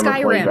foothold if you've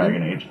never played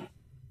Dragon Age.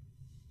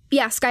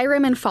 Yeah,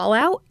 Skyrim and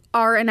Fallout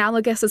are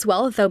analogous as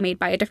well, though made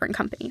by a different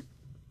company.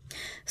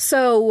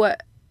 So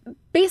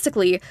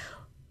basically,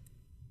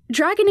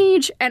 Dragon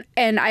Age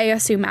and I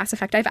assume Mass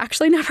Effect. I've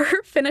actually never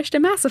finished a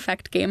Mass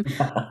Effect game.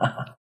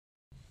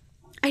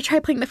 I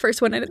tried playing the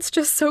first one and it's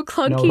just so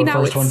clunky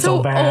now. It's so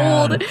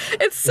old.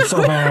 It's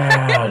so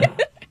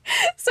bad.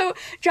 So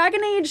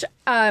Dragon Age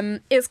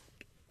is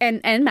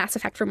and Mass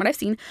Effect, from what I've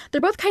seen,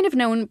 they're both kind of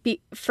known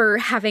for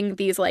having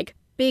these like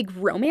big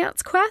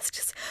romance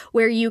quests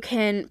where you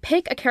can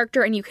pick a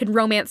character and you can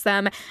romance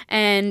them,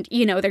 and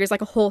you know there's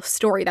like a whole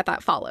story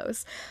that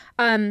follows.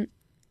 The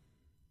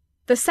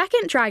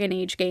second Dragon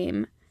Age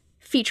game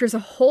features a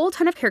whole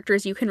ton of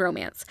characters you can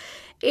romance.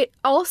 It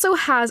also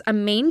has a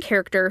main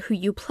character who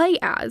you play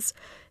as.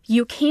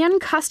 You can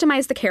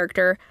customize the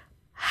character.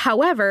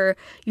 However,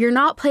 you're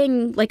not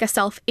playing like a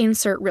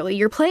self-insert, really.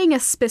 You're playing a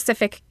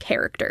specific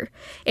character,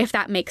 if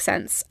that makes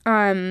sense.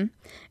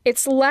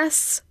 It's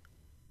less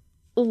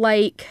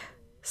like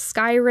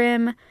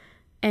Skyrim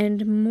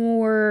and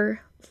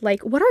more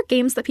like, what are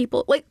games that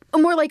people like?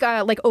 More like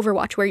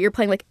Overwatch, where you're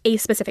playing like a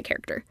specific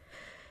character,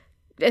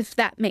 if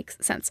that makes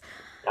sense.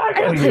 I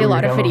don't play a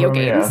lot of video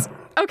games.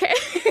 Yeah. Okay.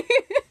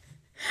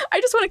 I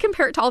just want to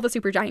compare it to all the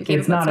Supergiant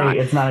games. It's not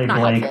a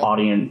blank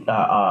audience,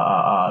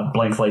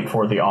 blank slate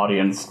for the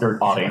audience,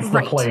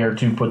 the player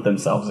to put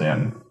themselves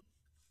in.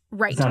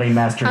 Right. It's not a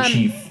Master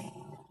Chief.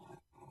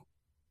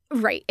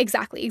 Right,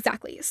 exactly.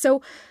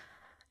 So,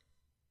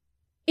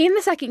 in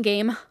the second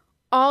game,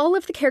 all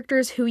of the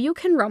characters who you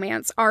can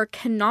romance are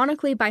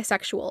canonically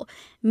bisexual,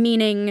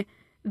 meaning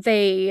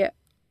they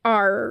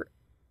are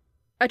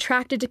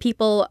attracted to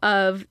people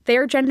of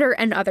their gender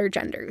and other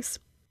genders.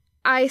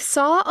 I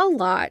saw a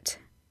lot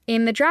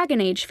in the Dragon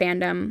Age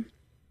fandom.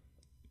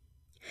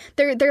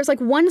 There's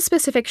like one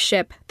specific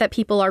ship that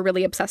people are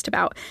really obsessed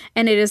about,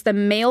 and it is the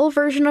male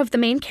version of the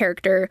main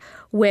character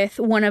with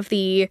one of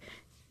the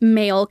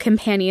male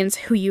companions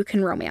who you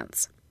can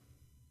romance.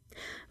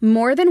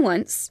 More than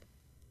once,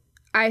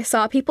 I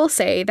saw people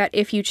say that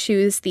if you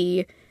choose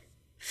the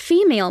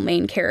female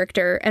main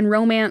character and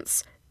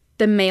romance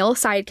the male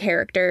side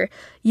character,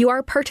 you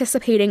are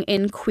participating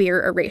in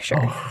queer erasure.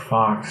 Oh,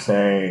 fuck's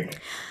sake.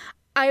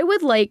 I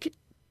would like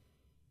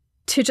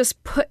to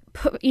just put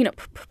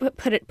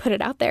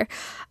it out there.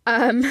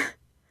 I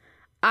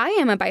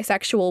am a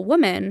bisexual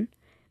woman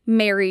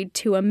married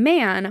to a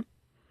man.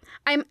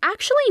 I'm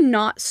actually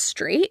not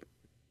straight.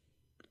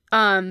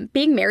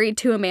 Being married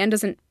to a man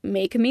doesn't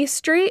make me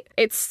straight.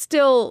 It's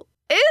not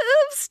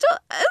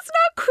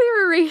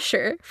queer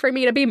erasure for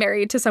me to be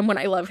married to someone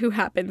I love who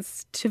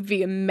happens to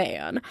be a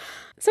man.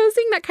 So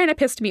seeing that kind of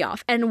pissed me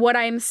off. And what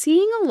I'm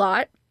seeing a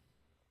lot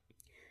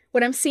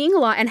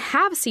and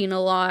have seen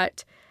a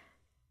lot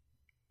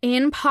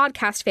in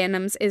podcast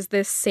fandoms is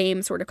this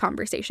same sort of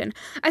conversation.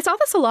 I saw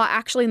this a lot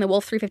actually in the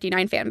Wolf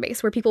 359 fan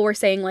base, where people were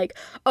saying like,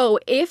 oh,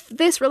 if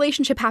this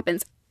relationship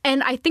happens,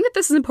 and I think that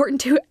this is important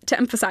to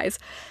emphasize,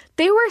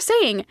 they were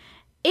saying,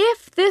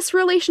 if this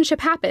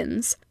relationship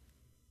happens,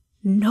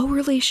 no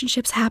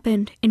relationships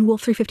happened in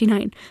Wolf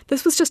 359.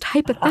 This was just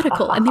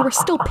hypothetical, and they were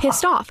still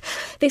pissed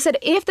off. They said,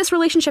 if this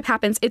relationship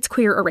happens, it's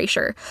queer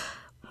erasure.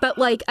 But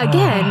like,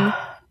 again,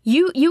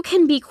 you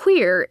can be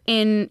queer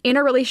in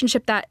a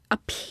relationship that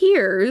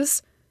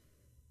appears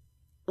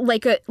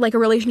like a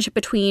relationship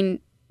between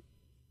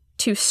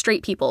two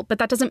straight people, but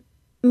that doesn't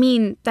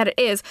mean that it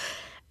is.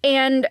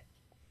 And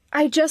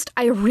I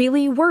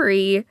really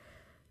worry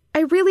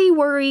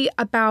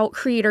about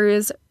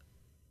creators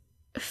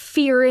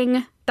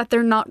fearing that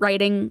they're not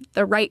writing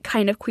the right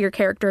kind of queer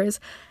characters,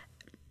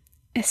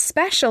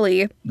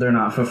 especially they're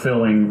not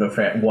fulfilling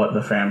what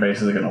the fan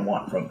base is going to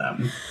want from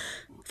them.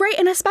 Right,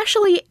 and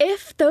especially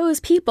if those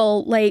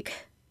people like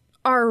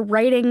are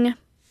writing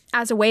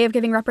as a way of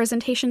giving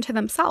representation to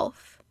themselves.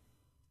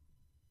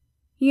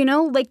 You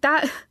know, like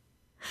that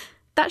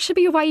should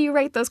be why you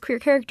write those queer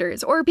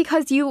characters, or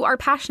because you are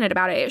passionate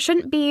about it. It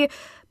shouldn't be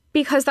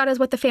because that is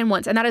what the fan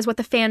wants, and that is what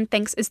the fan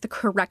thinks is the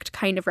correct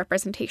kind of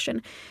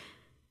representation.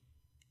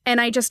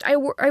 And I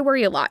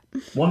worry a lot.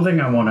 One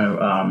thing I want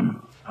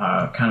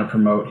to kind of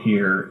promote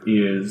here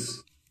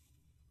is,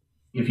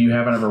 if you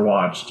haven't ever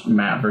watched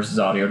Matt vs.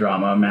 Audio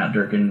Drama, Matt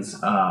Durkin's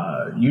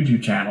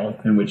YouTube channel,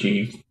 in which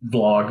he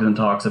vlogs and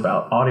talks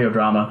about audio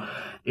drama,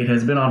 it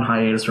has been on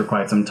hiatus for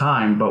quite some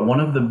time, but one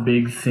of the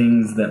big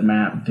things that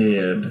Matt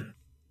did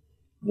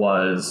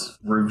was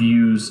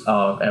reviews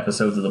of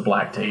episodes of the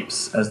Black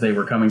Tapes as they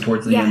were coming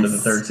towards the end of the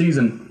third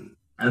season.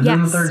 And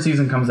then the third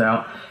season comes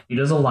out, he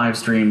does a live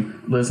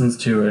stream, listens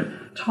to it,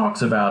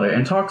 talks about it,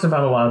 and talks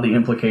about a lot of the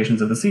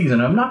implications of the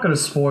season. I'm not going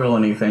to spoil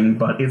anything,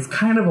 but it's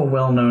kind of a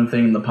well-known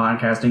thing in the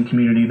podcasting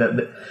community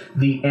that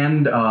the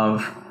end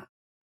of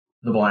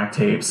the Black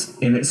Tapes,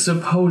 and it's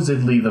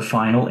supposedly the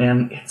final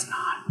end, it's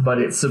not, but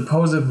it's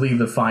supposedly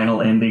the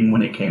final ending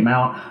when it came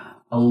out,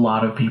 a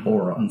lot of people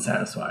were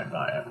unsatisfied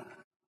by it.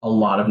 A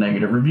lot of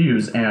negative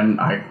reviews, and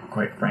I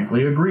quite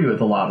frankly agree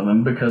with a lot of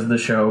them, because the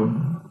show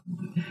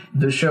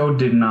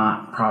did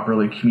not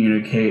properly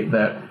communicate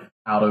that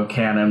out of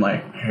canon,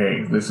 like,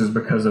 hey, this is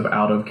because of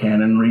out of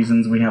canon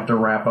reasons we have to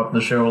wrap up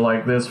the show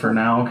like this for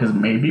now, because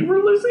maybe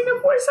we're losing a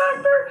voice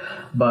actor.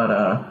 But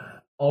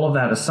all of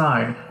that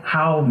aside,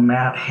 how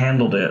Matt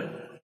handled it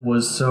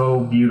was so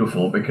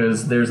beautiful,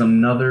 because there's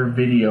another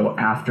video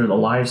after the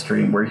live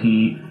stream where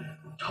he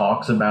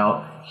talks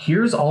about,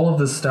 here's all of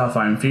the stuff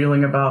I'm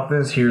feeling about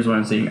this, here's what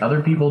I'm seeing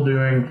other people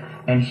doing,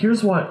 and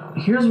here's what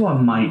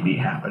might be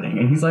happening.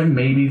 And he's like,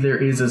 maybe there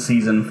is a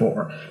season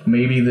 4.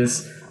 Maybe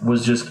this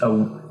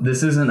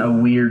isn't a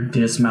weird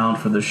dismount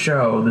for the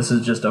show. This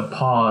is just a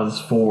pause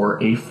for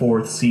a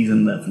 4th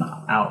season that's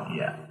not out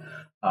yet.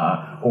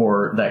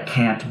 Or that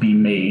can't be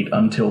made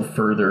until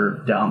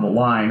further down the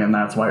line. And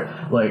that's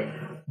why, like,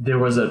 there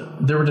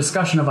were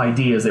discussion of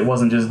ideas. It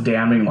wasn't just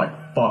damning, like,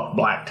 fuck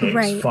Black Tapes,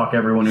 right. Fuck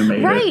everyone who made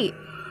it. Right.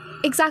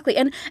 Exactly.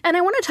 And I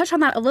want to touch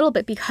on that a little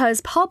bit, because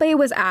Paul Bay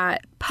was at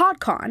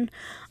PodCon,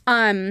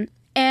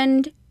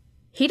 and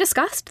he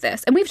discussed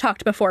this. And we've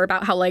talked before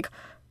about how, like,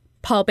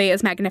 Paul Bay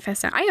is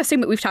magnificent. I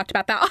assume that we've talked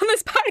about that on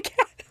this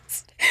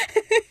podcast.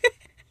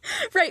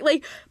 Right,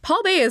 like,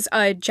 Paul Bay is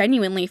a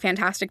genuinely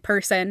fantastic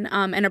person,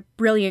 and a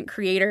brilliant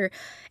creator.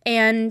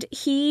 And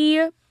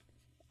he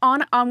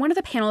on one of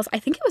the panels, I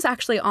think it was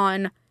actually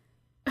on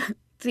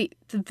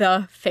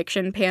the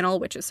fiction panel,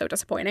 which is so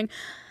disappointing.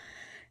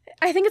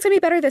 I think it's gonna be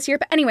better this year,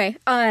 but anyway,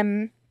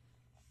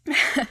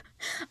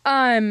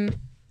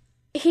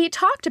 he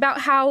talked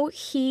about how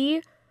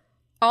he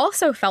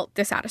also felt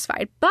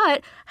dissatisfied,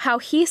 but how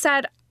he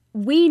said,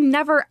 we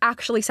never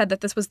actually said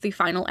that this was the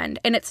final end,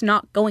 and it's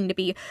not going to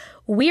be.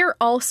 We're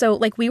also,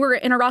 like, we were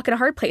in a rock and a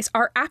hard place.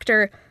 Our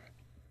actor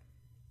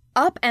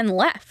up and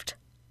left.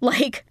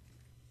 Like,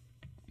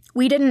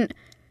 we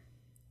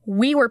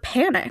were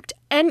panicked.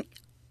 And,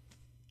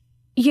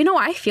 you know,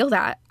 I feel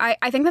that.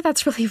 I think that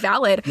that's really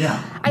valid.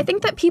 Yeah. I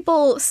think that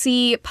people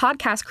see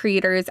podcast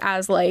creators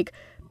as, like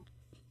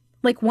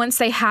once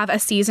they have a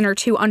season or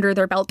two under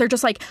their belt, they're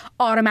just like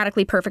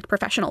automatically perfect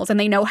professionals and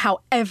they know how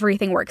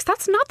everything works.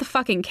 That's not the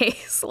fucking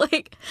case.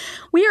 Like,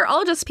 we are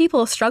all just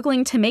people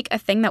struggling to make a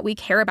thing that we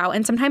care about.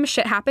 And sometimes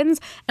shit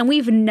happens and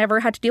we've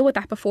never had to deal with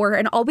that before.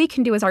 And all we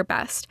can do is our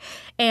best.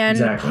 And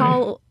exactly.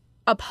 Paul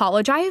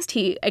apologized.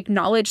 He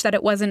acknowledged that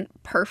it wasn't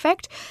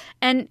perfect.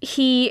 And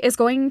he is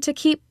going to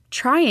keep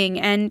trying.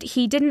 And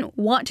he didn't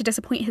want to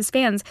disappoint his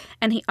fans.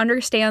 And he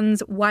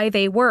understands why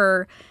they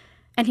were.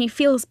 And he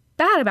feels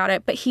bad about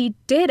it, but he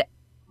did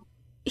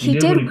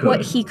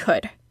what he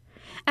could.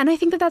 And I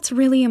think that that's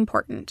really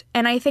important.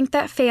 And I think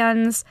that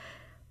fans,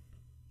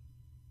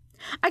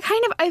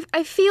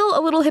 I feel a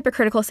little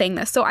hypocritical saying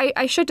this, so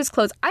I should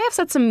disclose, I have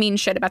said some mean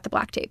shit about the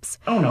Black Tapes.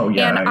 Oh no,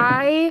 yeah. And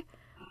I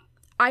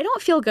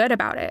don't feel good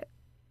about it.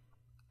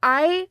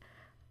 I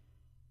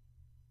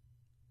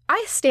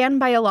stand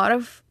by a lot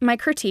of my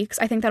critiques.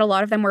 I think that a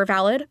lot of them were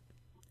valid.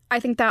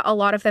 I think that a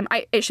lot of them,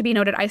 it should be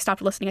noted, I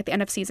stopped listening at the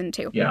end of season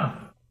 2. Yeah.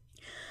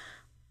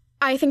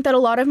 I think that a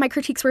lot of my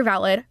critiques were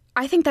valid.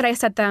 I think that I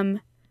said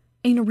them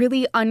in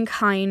really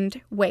unkind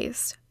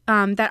ways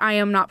that I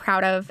am not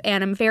proud of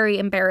and am very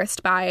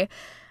embarrassed by.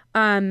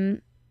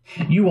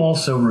 You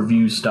also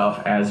review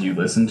stuff as you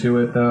listen to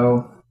it,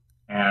 though,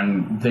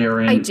 and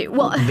therein I do.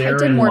 Well,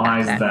 therein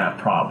lies that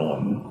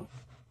problem.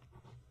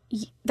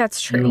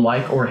 That's true. You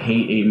like or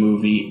hate a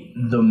movie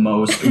the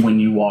most when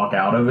you walk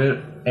out of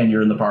it and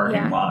you're in the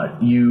parking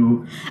lot.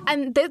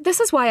 And this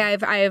is why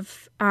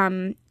I've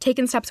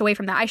taken steps away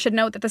from that. I should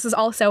note that this is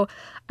also,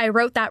 I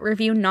wrote that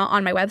review not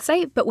on my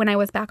website, but when I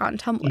was back on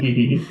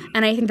Tumblr.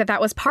 And I think that that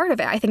was part of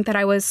it. I think that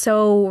I was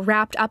so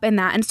wrapped up in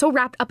that and so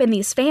wrapped up in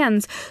these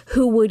fans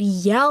who would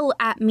yell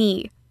at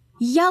me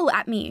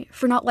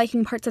for not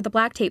liking parts of the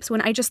Black Tapes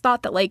when I just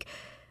thought that, like,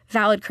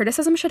 valid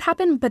criticism should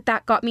happen, but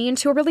that got me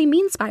into a really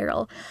mean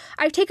spiral.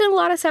 I've taken a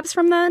lot of steps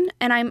from then,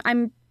 and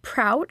I'm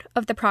proud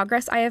of the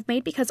progress I have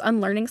made because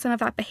unlearning some of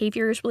that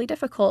behavior is really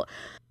difficult.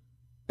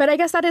 But I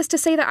guess that is to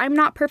say that I'm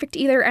not perfect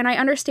either, and I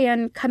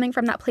understand coming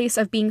from that place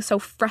of being so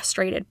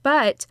frustrated,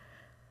 but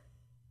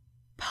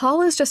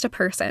Paul is just a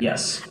person.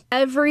 Yes.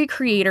 Every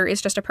creator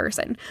is just a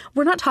person.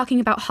 We're not talking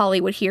about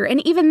Hollywood here,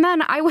 and even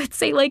then, I would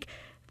say, like,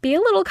 be a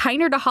little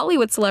kinder to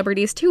Hollywood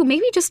celebrities, too.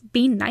 Maybe just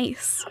be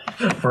nice.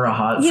 For a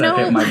hot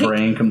second, my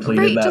brain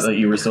completed that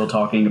you were still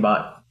talking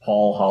about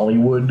Paul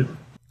Hollywood.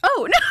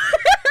 Oh, no.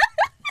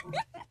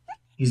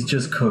 He's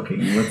just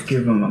cooking. Let's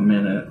give him a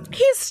minute.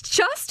 He's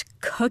just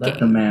cooking. Let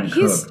the man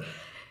cook.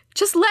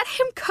 Just let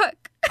him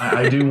cook.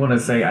 I do want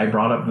to say I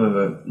brought up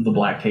the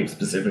Black Tape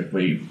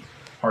specifically,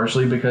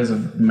 partially because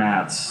of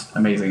Matt's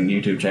amazing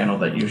YouTube channel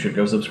that you should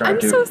go subscribe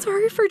to. I'm so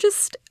sorry for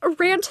just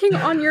ranting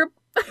on your...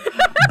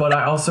 But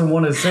I also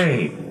want to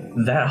say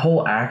that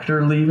whole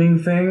actor leaving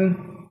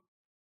thing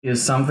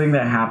is something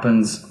that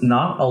happens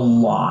not a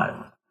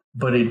lot,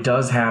 but it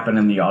does happen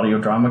in the audio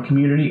drama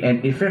community.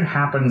 And if it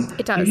happens,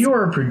 if you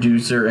are a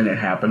producer and it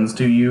happens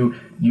to you,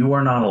 you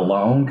are not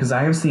alone. Because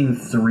I have seen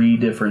 3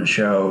 different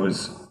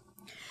shows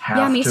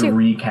have to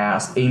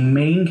recast a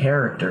main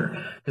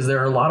character. Because there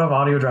are a lot of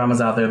audio dramas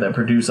out there that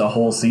produce a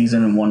whole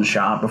season in one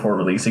shot before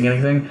releasing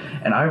anything.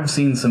 And I've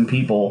seen some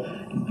people,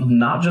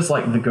 not just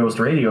like the Ghost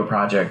Radio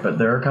Project, but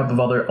there are a couple of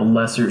other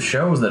lesser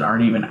shows that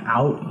aren't even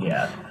out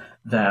yet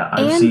that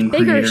I've seen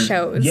bigger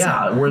shows.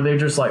 Yeah, where they're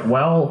just like,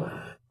 well,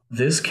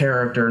 this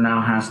character now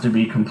has to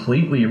be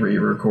completely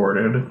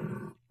re-recorded,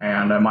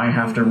 and I might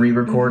have to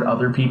re-record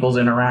other people's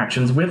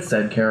interactions with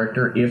said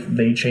character if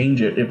they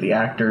change it, if the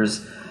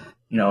actor's,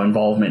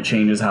 involvement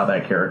changes how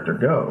that character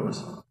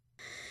goes.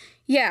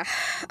 Yeah,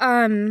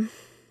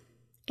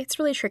 it's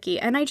really tricky,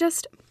 and I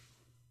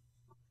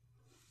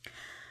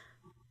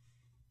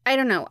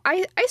don't know.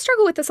 I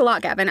struggle with this a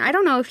lot, Gavin. I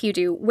don't know if you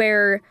do,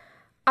 where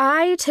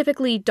I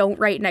typically don't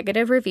write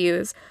negative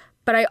reviews,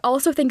 but I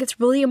also think it's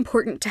really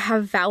important to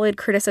have valid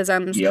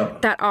criticisms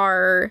that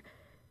are...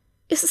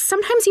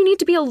 Sometimes you need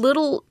to be a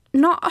little,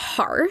 not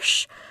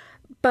harsh,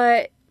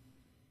 but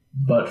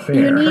fair.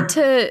 You need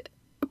to...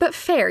 But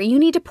fair. You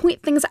need to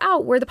point things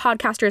out where the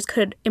podcasters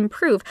could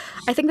improve.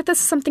 I think that this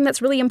is something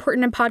that's really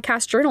important in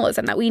podcast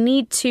journalism, that we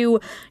need to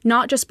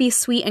not just be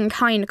sweet and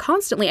kind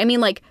constantly. I mean,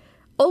 like,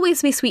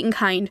 always be sweet and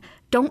kind.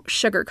 Don't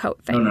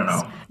sugarcoat things.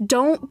 No.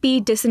 Don't be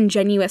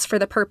disingenuous for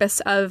the purpose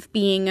of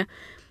being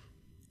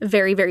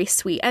very, very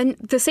sweet. And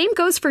the same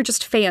goes for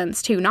just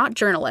fans too, not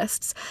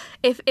journalists.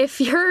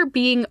 If you're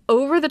being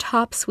over the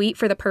top sweet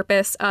for the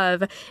purpose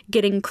of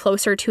getting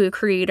closer to a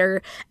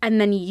creator and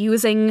then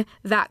using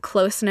that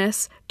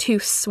closeness to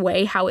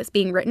sway how it's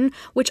being written,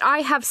 which I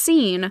have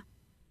seen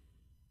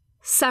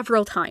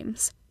several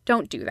times,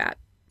 don't do that.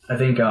 I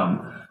think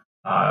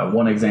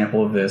one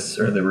example of this,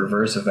 or the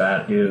reverse of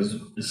that, is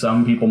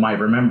some people might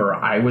remember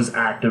I was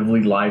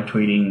actively live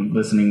tweeting,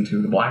 listening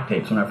to the Black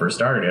Tapes when I first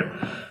started it.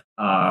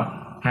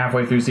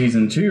 Halfway through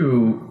season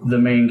 2, the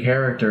main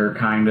character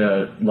kind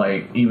of,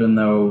 like, even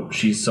though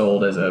she's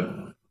sold as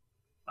a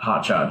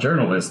hotshot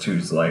journalist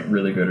who's, like,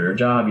 really good at her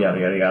job, yada,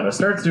 yada, yada,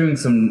 starts doing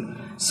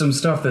some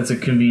stuff that's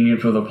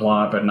convenient for the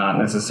plot, but not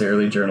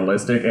necessarily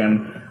journalistic.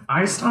 And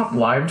I stopped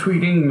live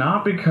tweeting,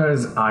 not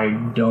because I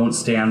don't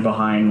stand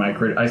behind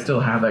I still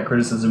have that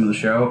criticism of the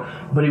show,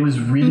 but it was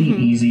really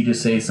easy to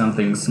say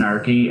something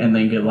snarky and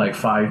then get like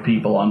 5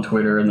 people on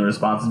Twitter and the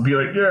responses be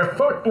like, yeah,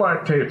 fuck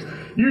Black Tapes.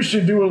 You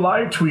should do a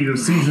live tweet of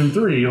season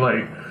 3.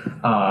 Like,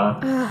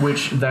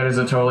 which that is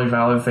a totally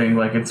valid thing.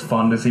 Like, it's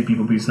fun to see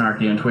people be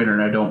snarky on Twitter,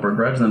 and I don't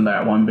begrudge them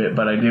that one bit,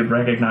 but I did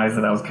recognize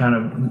that I was kind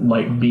of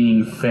like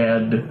being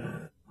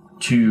fed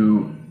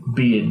to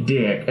be a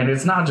dick. And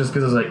it's not just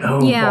because it's like,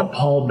 oh, yeah,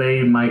 Paul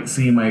Bay might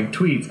see my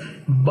tweets,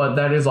 but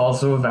that is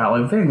also a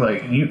valid thing.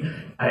 Like,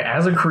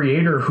 as a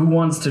creator, who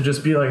wants to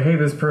just be like, hey,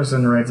 this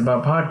person writes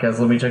about podcasts,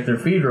 let me check their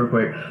feed real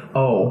quick.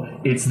 Oh,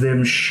 it's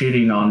them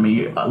shitting on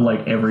me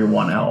like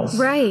everyone else.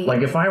 Right.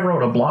 Like, if I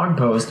wrote a blog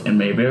post, and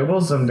maybe I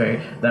will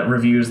someday, that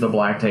reviews the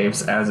Black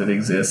Tapes as it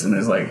exists and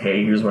is like,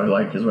 hey, here's what I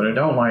like, here's what I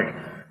don't like,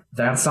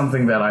 that's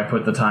something that I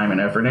put the time and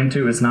effort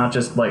into. It's not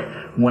just like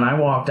when I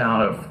walked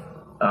out of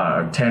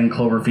 10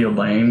 Cloverfield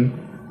Lane,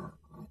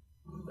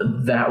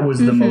 that was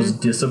the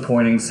most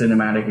disappointing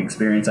cinematic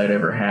experience I'd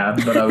ever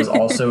had, but I was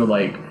also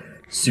like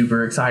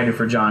super excited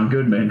for John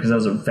Goodman because that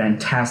was a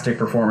fantastic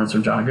performance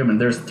from John Goodman.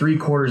 There's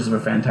 3/4 of a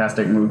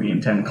fantastic movie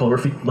in 10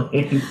 Cloverfield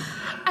Lane.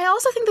 I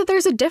also think that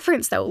there's a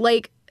difference though.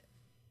 Like,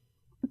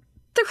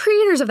 the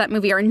creators of that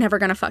movie are never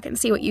gonna fucking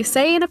see what you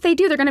say, and if they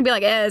do, they're gonna be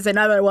like, it's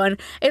another one.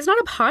 It's not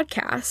a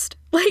podcast.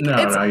 Like,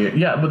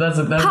 yeah, but that's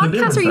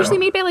podcasts are usually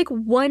made by like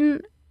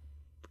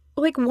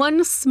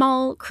one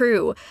small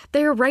crew.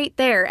 They're right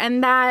there,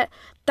 and that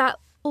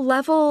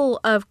level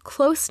of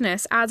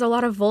closeness adds a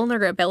lot of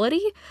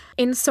vulnerability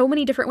in so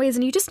many different ways,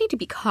 and you just need to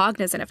be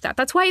cognizant of that.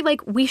 That's why,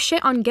 like, we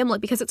shit on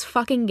Gimlet, because it's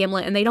fucking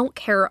Gimlet and they don't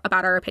care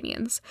about our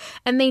opinions,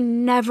 and they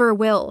never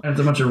will. And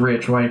it's a bunch of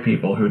rich white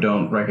people who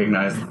don't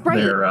recognize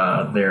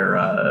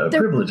their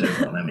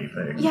privileges on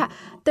anything. Yeah,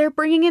 they're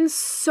bringing in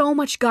so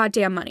much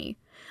goddamn money.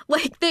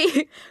 Like,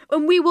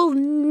 we will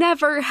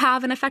never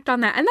have an effect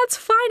on that. And that's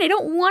fine. I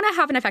don't want to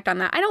have an effect on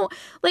that. I don't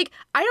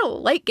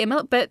like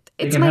Gimlet, but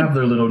it's they can have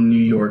their little New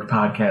York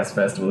podcast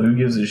festival. Who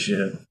gives a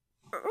shit?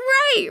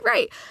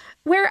 Right.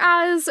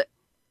 Whereas,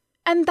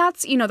 and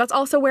that's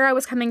also where I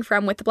was coming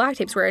from with the Black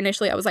Tapes, where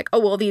initially I was like, oh,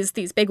 well, these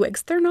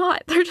bigwigs, they're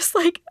not. They're just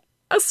like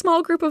a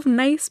small group of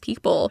nice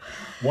people.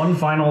 I think one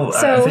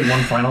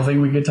final thing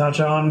we could touch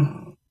on.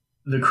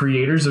 The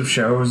creators of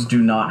shows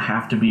do not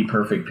have to be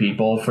perfect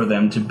people for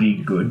them to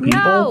be good people.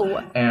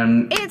 No,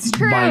 and it's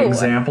true. My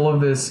example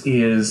of this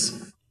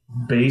is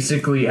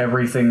basically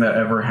everything that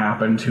ever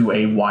happened to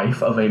a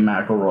wife of a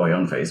McElroy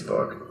on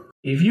Facebook.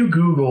 If you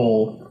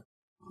Google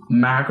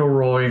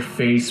McElroy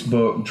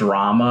Facebook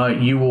drama,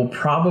 you will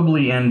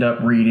probably end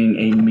up reading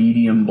a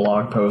Medium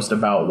blog post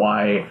about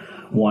why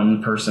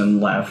one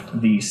person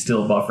left the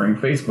Still Buffering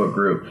Facebook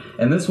group.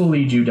 And this will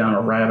lead you down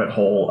a rabbit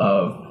hole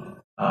of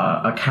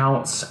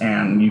accounts,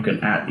 and you can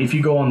if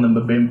you go on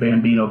the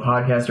Bambino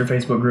Podcaster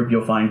Facebook group,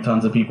 you'll find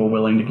tons of people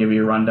willing to give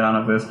you a rundown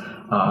of this.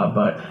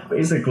 But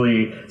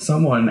basically,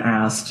 someone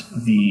asked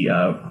the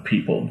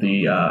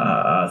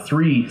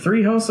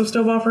three hosts of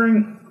Still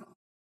Buffering.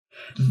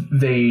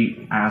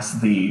 They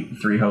asked the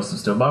 3 hosts of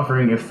Still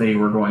Buffering if they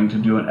were going to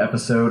do an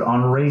episode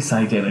on race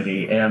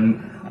identity,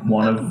 and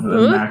one of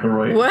the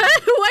McElroy. What?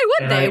 Why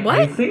would they? What?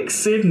 I think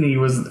Sydney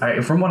was.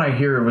 From what I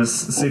hear, it was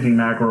Sydney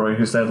McElroy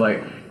who said,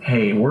 like,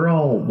 hey, we're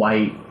all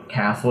white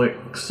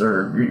Catholics,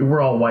 or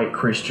we're all white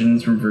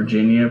Christians from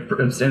Virginia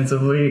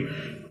ostensibly.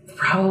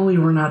 Probably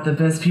we're not the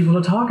best people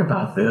to talk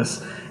about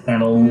this.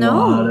 And a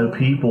lot of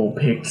people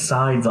picked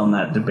sides on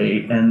that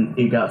debate, and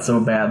it got so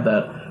bad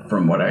that,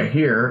 from what I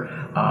hear,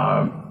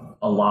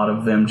 a lot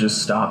of them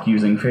just stopped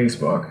using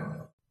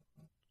Facebook.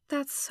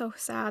 That's so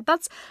sad.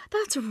 That's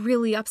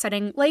really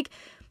upsetting. Like,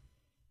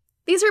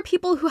 these are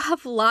people who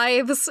have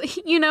lives,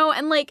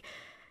 and like,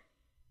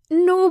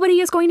 nobody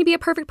is going to be a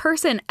perfect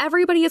person.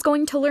 Everybody is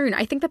going to learn.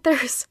 I think that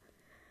there's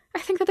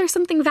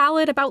something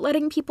valid about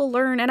letting people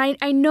learn, and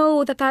I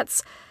know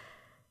that's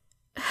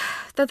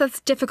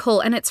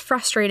difficult and it's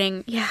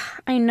frustrating. Yeah,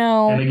 I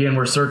know. And again,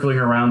 we're circling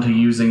around to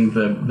using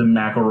the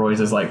McElroys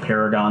as like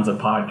paragons of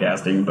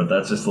podcasting, but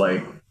that's just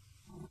like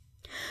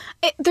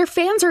their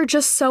fans are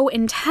just so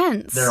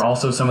intense. They're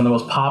also some of the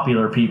most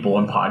popular people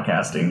in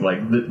podcasting. Like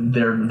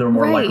they're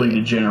more likely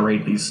to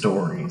generate these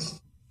stories.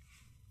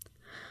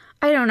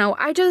 I don't know.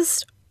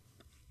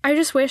 I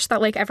just wish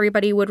that like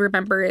everybody would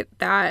remember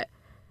that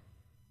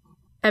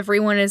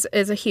everyone is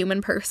a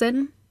human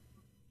person,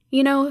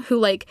 you know, who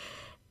like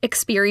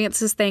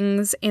experiences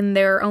things in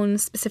their own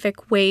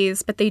specific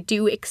ways, but they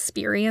do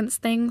experience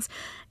things.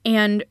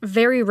 And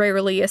very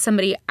rarely is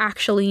somebody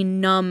actually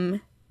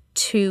numb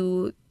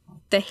to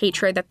the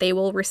hatred that they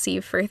will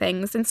receive for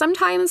things. And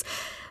sometimes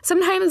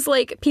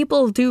like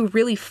people do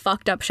really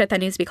fucked up shit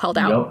that needs to be called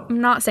out. Yep.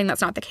 I'm not saying that's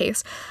not the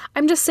case.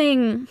 I'm just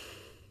saying,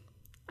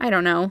 I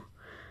don't know.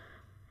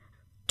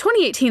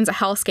 2018 is a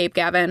hellscape,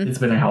 Gavin. It's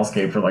been a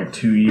hellscape for like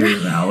 2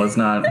 years now. Let's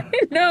not.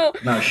 No.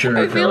 Not sure.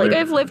 I feel like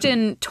I've lived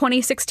in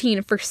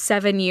 2016 for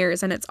 7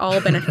 years and it's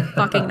all been a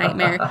fucking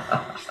nightmare.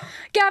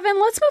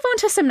 Gavin, let's move on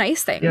to some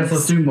nice things. Yes,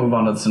 let's move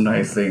on to some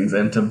nice things.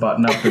 And to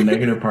button up the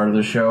negative part of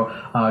the show,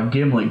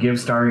 Gimlet, give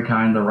Starry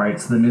Kind the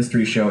rights to the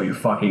mystery show, you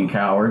fucking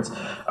cowards.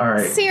 All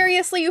right.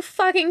 Seriously, you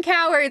fucking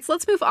cowards.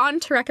 Let's move on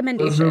to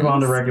recommendations. Let's move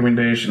on to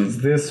recommendations.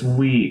 This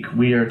week,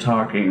 we are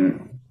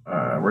talking,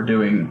 we're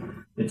doing...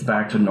 It's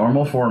back to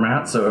normal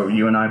format, so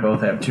you and I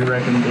both have 2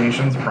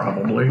 recommendations,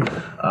 probably.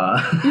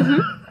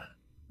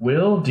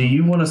 Will, do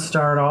you want to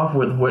start off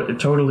with what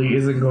totally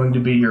isn't going to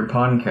be your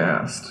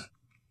podcast?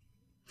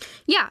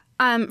 Yeah,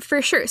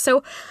 for sure.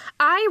 So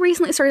I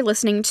recently started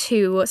listening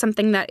to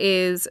something that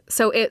is,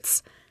 so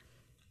it's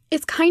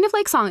kind of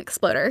like Song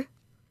Exploder,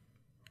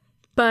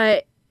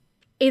 but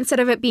instead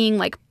of it being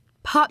like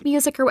pop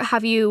music or what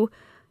have you,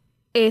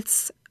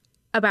 it's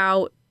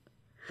about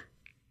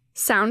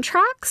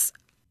soundtracks.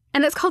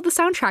 And it's called The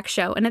Soundtrack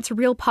Show, and it's a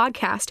real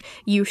podcast,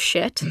 you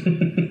shit.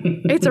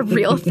 It's a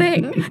real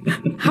thing.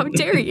 How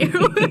dare you?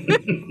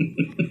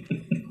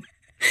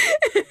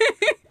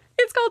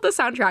 It's called The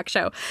Soundtrack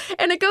Show.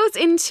 And it goes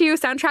into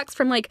soundtracks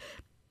from, like,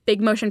 big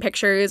motion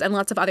pictures and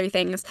lots of other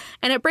things.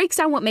 And it breaks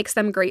down what makes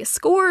them great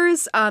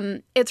scores.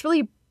 It's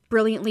really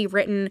brilliantly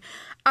written.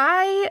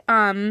 I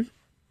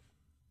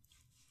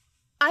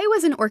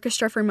was in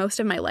orchestra for most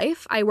of my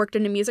life. I worked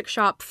in a music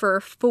shop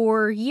for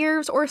 4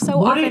 years or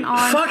so, off and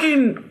on.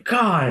 Fucking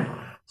God.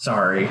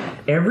 Sorry.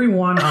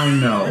 Everyone I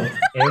know,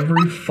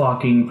 every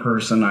fucking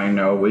person I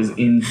know is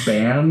in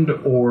band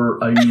or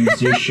a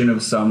musician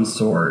of some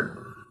sort.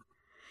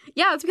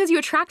 Yeah, it's because you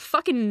attract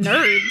fucking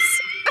nerds.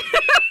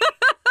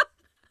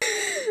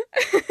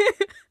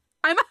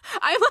 I'm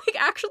like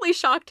actually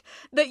shocked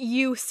that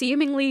you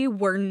seemingly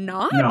were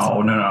not. No,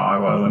 I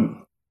wasn't.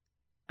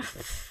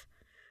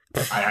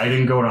 I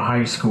didn't go to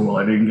high school.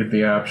 I didn't get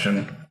the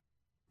option.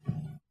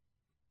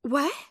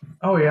 What?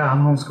 Oh, yeah, I'm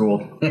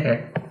homeschooled. Oh,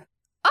 wait,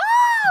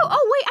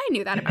 I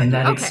knew that about And you.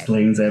 that Okay.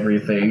 explains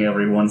everything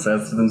everyone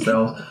says to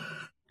themselves.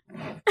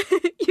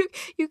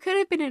 You could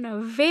have been in a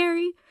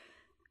very,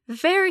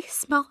 very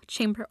small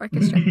chamber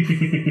orchestra.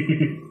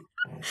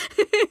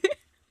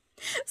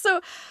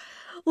 So,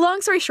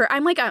 long story short,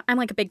 I'm like a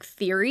big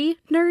theory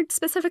nerd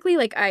specifically.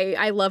 Like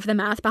I love the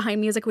math behind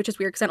music, which is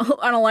weird because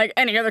I don't like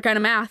any other kind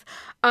of math.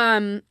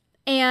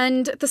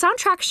 And the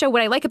Soundtrack Show,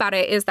 what I like about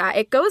it is that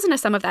it goes into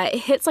some of that.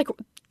 It hits like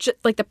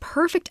the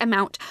perfect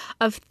amount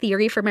of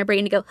theory for my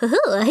brain to go,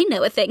 I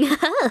know a thing.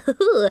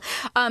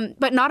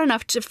 But not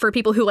enough for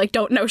people who like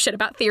don't know shit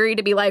about theory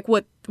to be like,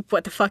 what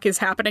the fuck is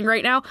happening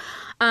right now?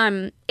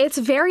 It's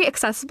very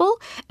accessible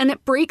and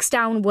it breaks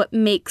down what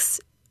makes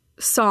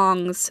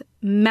songs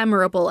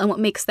memorable and what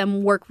makes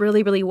them work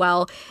really, really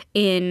well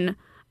in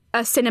a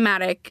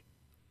cinematic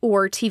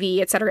or TV,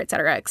 et cetera,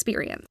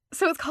 experience.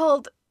 So it's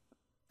called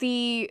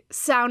The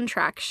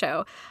Soundtrack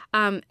Show.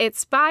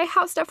 It's by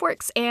How Stuff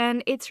Works,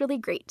 and it's really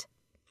great.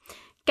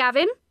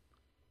 Gavin,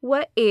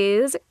 what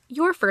is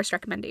your first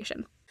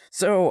recommendation?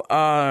 So,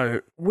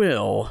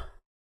 Will,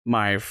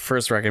 my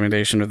first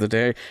recommendation of the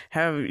day,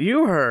 have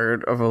you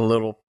heard of a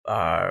little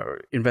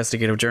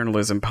investigative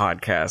journalism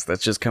podcast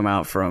that's just come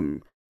out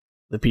from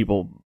the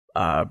people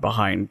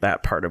behind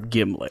that part of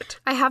Gimlet?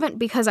 I haven't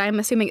because I'm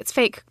assuming it's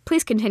fake.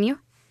 Please continue.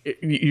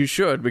 You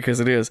should, because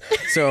it is.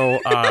 So,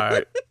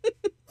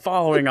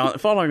 following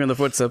on the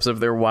footsteps of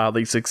their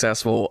wildly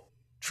successful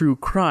true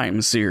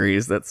crime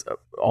series, that's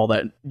all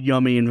that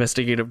yummy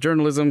investigative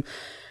journalism,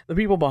 the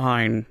people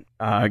behind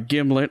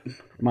Gimlet,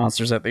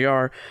 Monsters that They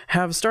Are,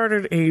 have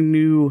started a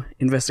new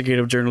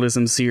investigative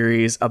journalism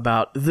series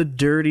about the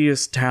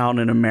dirtiest town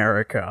in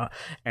America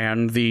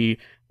and the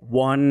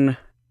one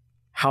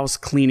house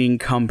cleaning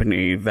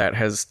company that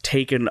has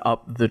taken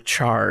up the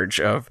charge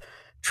of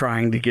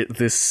trying to get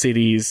this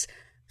city's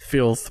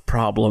filth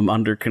problem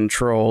under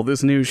control.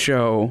 This new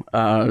show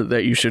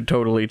that you should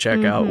totally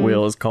check out,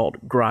 Will, is called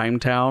Grime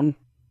Town.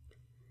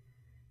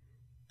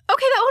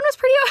 Okay, that one was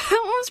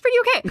pretty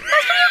okay.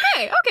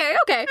 Okay. I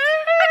can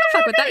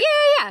fuck with that.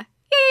 Yeah.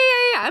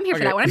 I'm here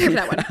for that one.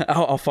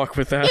 I'll fuck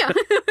with that.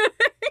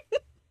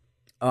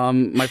 Yeah.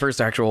 My first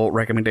actual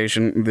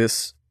recommendation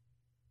this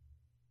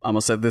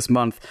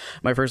month,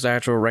 my first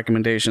actual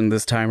recommendation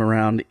this time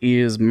around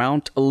is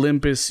Mount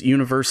Olympus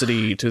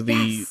University, to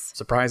the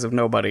surprise of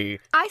nobody.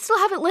 I still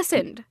haven't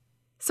listened,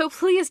 so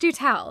please do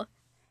tell.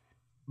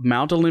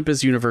 Mount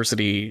Olympus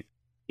University,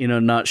 in a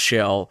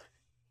nutshell,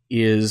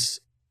 is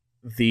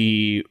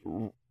the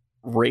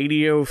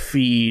radio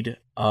feed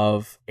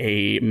of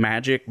a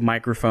magic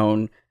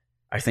microphone.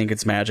 I think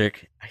it's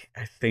magic.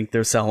 I think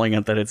they're selling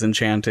it that it's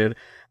enchanted.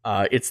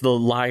 It's the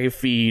live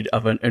feed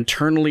of an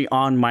eternally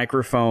on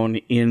microphone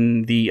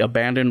in the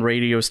abandoned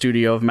radio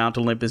studio of Mount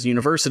Olympus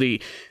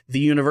University, the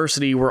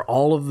university where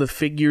all of the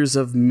figures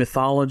of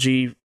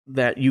mythology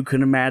that you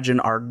can imagine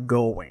are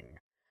going.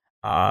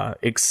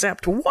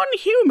 Except one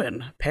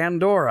human,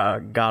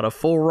 Pandora, got a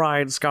full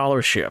ride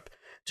scholarship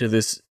to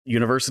this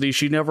university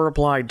she never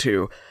applied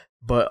to,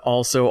 but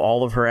also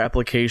all of her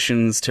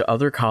applications to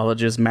other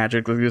colleges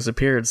magically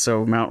disappeared,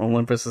 so Mount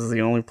Olympus is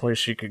the only place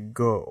she could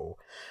go.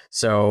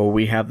 So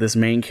we have this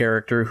main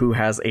character who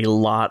has a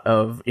lot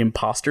of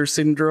imposter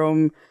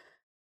syndrome,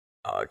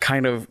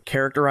 kind of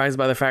characterized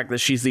by the fact that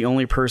she's the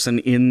only person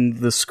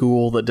in the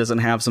school that doesn't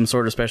have some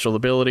sort of special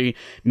ability.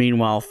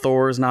 Meanwhile,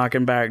 Thor's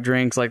knocking back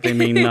drinks like they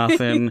mean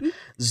nothing.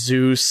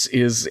 Zeus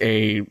is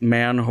a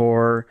man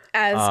whore.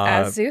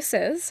 As Zeus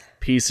is.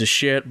 Piece of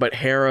shit, but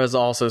Hera is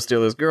also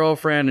still his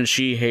girlfriend, and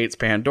she hates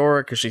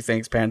Pandora because she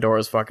thinks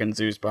Pandora's fucking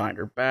Zeus behind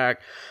her back.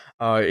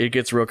 It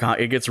gets real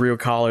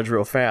college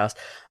real fast.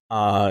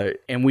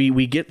 And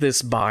we get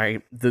this by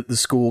the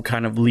school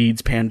kind of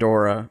leads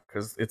Pandora,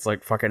 because it's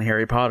like fucking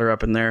Harry Potter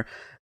up in there,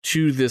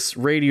 to this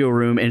radio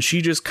room, and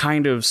she just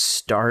kind of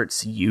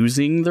starts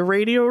using the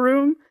radio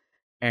room,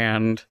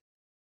 and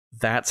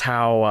that's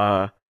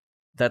how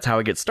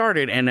it gets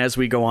started. And as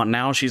we go on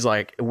now, she's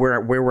like,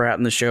 where we're at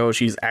in the show,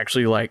 she's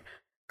actually like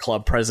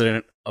club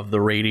president of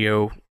the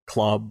radio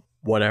club,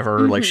 whatever.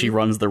 Mm-hmm. Like, she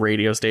runs the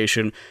radio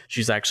station.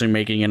 She's actually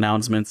making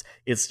announcements.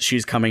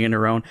 She's coming in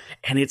her own,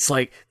 and it's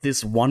like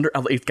this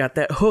it's got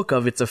that hook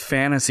of it's a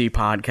fantasy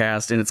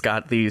podcast, and it's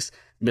got these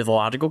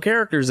mythological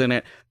characters in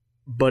it,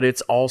 but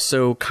it's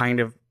also kind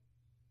of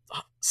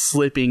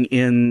slipping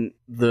in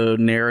the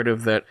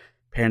narrative that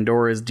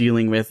Pandora is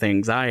dealing with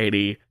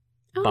anxiety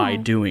by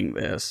doing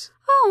this.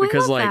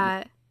 Because, like,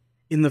 that.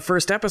 In the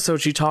first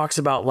episode, she talks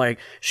about, like,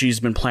 she's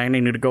been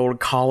planning to go to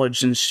college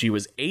since she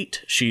was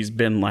 8. She's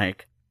been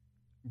like,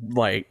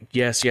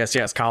 yes,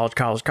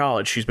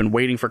 college. She's been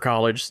waiting for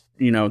college.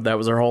 You know, that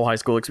was her whole high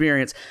school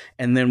experience.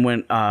 And then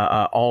when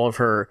all of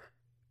her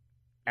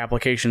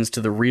applications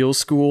to the real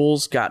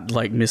schools got,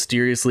 like,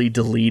 mysteriously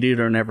deleted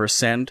or never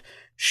sent,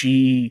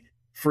 she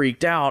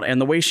freaked out.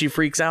 And the way she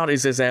freaks out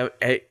is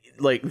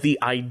like, the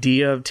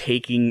idea of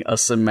taking a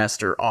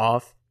semester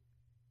off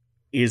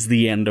is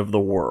the end of the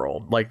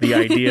world. Like, the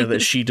idea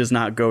that she does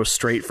not go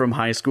straight from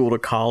high school to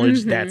college,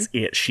 mm-hmm. That's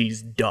it.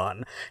 She's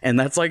done. And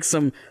that's like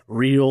some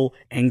real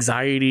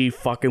anxiety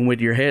fucking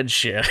with your head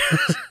shit.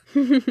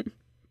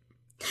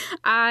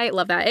 I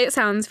love that. It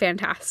sounds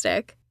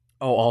fantastic.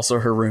 Oh, also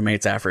her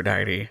roommate's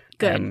Aphrodite.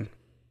 Good. And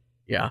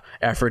yeah,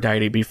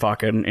 Aphrodite be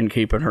fucking and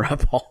keeping her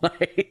up all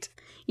night.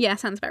 Yeah,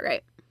 sounds about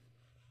right.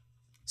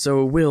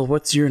 So, Will,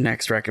 what's your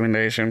next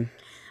recommendation?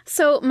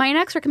 So, my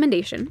next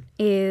recommendation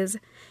is...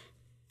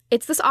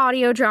 it's this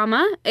audio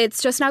drama.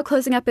 It's just now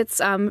closing up its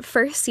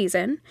first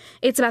season.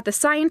 It's about the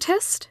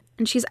scientist,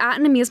 and she's at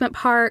an amusement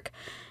park,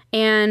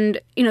 and,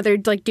 you know, they're,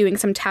 like, doing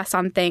some tests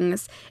on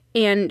things,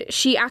 and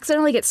she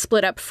accidentally gets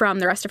split up from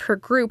the rest of her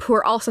group, who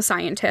are also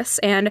scientists,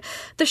 and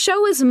the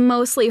show is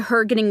mostly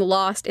her getting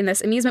lost in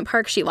this amusement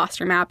park. She lost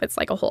her map. It's,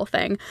 like, a whole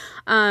thing.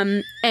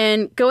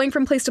 And going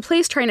from place to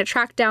place, trying to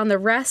track down the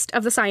rest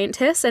of the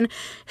scientists, and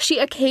she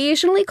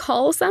occasionally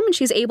calls them, and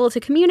she's able to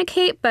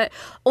communicate, but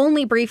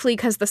only briefly,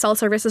 because the cell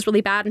service is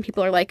really bad, and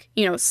people are, like,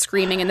 you know,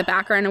 screaming in the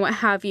background and what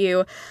have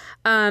you.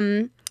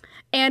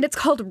 And it's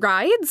called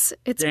Rides.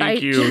 It's by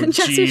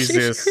Jesse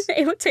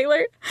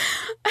Taylor.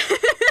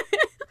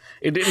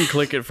 It didn't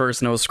click at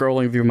first, and I was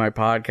scrolling through my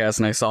podcast,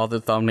 and I saw the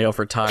thumbnail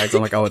for Tides.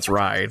 I'm like, oh, it's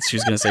Rides.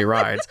 She's going to say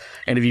Rides.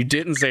 And if you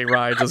didn't say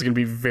Rides, I was going to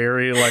be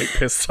very, like,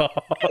 pissed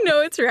off.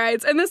 No, it's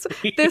Rides. And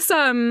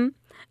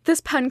this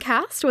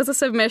puncast was a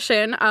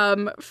submission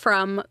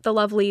from the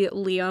lovely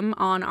Liam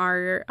on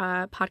our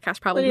Podcast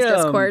Problems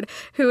Discord,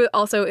 who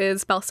also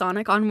is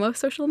Belsonic on most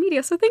social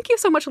media. So thank you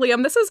so much,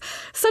 Liam. This is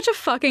such a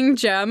fucking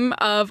gem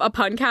of a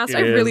puncast. I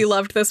really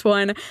loved this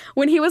one.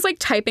 When he was, like,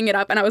 typing it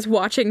up and I was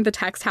watching the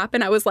text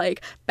happen, I was,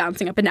 like,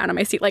 bouncing up and down on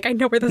my seat. Like, I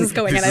know where this is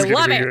going, and I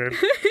love it.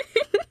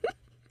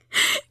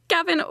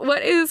 Gavin,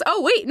 what is...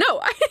 oh, wait, no.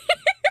 I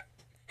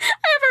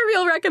have a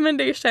real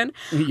recommendation.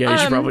 Yeah, you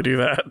should probably do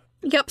that.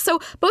 Yep. So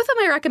both of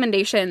my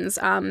recommendations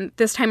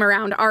this time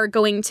around are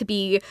going to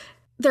be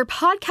their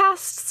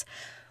podcasts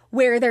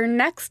where their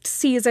next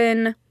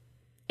season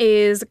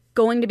is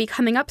going to be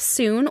coming up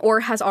soon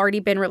or has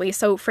already been released.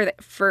 So for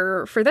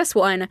this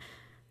one,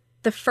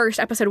 the first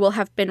episode will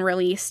have been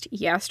released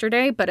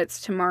yesterday, but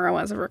it's tomorrow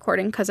as of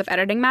recording because of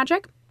editing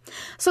magic.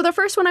 So the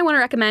first one I want to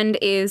recommend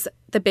is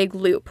The Big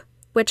Loop,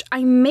 which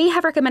I may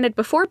have recommended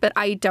before, but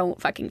I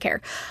don't fucking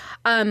care.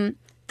 The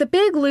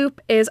Big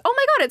Loop is, oh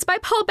my God, it's by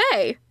Paul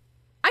Bay.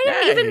 I'm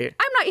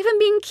not even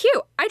being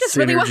cute. I just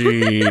really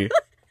want.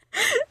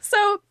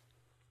 So,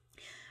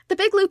 The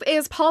Big Loop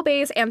is Paul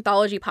Bay's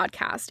anthology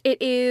podcast.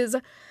 It is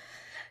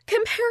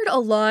compared a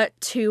lot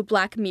to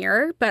Black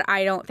Mirror, but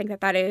I don't think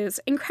that is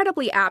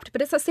incredibly apt.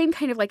 But it's the same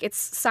kind of like, it's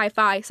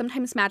sci-fi,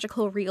 sometimes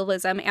magical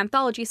realism,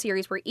 anthology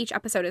series where each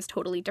episode is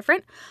totally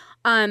different.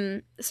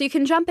 So you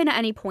can jump in at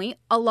any point.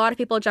 A lot of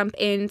people jump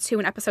into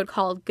an episode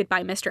called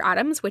Goodbye, Mr.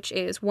 Adams, which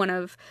is one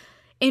of,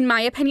 in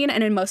my opinion,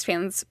 and in most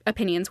fans'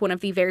 opinions, one of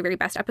the very, very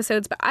best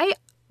episodes. But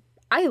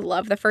I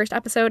love the first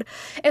episode.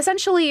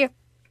 Essentially,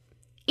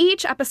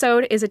 each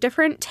episode is a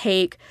different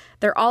take.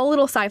 They're all a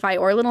little sci-fi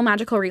or a little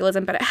magical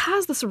realism, but it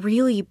has this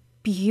really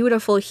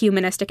beautiful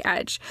humanistic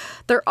edge.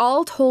 They're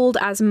all told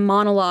as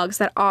monologues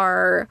that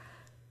are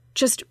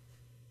just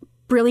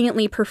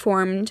brilliantly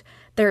performed.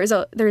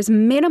 There's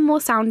minimal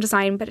sound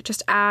design, but it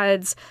just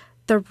adds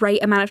the right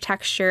amount of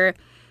texture.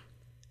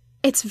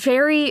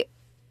 Every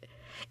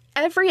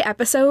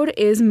episode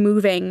is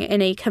moving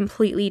in a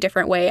completely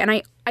different way, and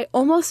I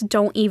almost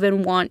don't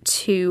even want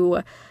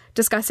to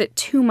discuss it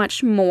too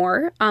much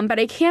more, but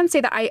I can say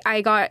that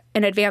I got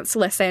an advanced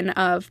listen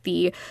of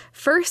the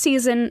first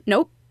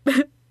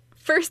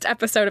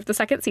episode of the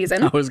second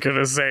season. I was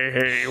gonna say,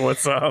 hey,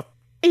 what's up?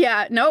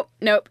 Yeah, nope.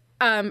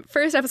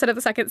 First episode of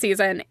the second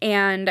season,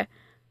 and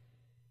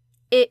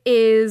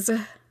it's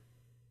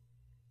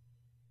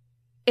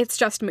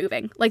just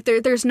moving. Like,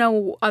 there's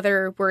no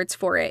other words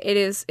for it.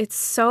 It's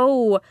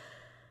so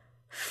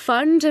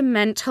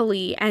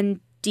fundamentally and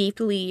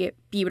deeply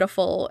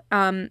beautiful.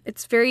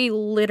 It's very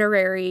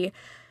literary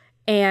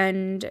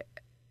and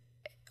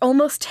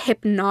almost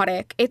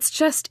hypnotic. It's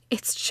just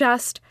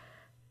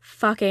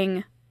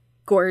fucking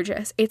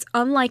gorgeous. It's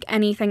unlike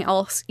anything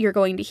else you're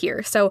going to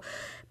hear. So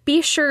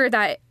be sure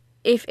that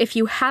if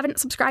you haven't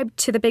subscribed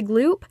to The Big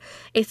Loop,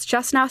 it's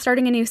just now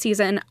starting a new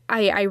season.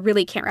 I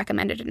really can't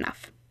recommend it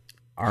enough.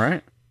 All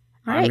right.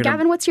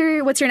 Gavin, what's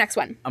your next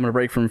one? I'm gonna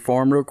break from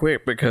form real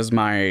quick because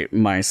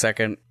my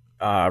second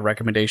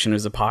recommendation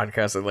is a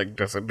podcast that like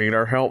doesn't need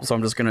our help, so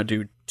I'm just gonna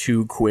do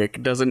two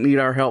quick doesn't need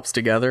our helps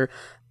together.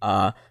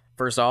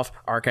 First off,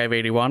 Archive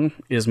 81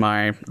 is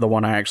the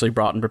one I actually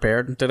brought and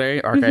prepared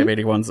today. Archive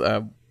 81's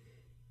a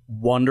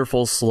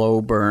wonderful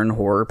slow burn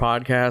horror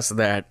podcast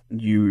that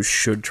you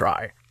should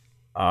try.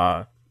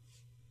 Guy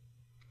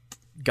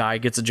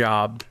gets a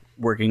job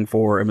working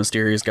for a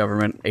mysterious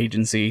government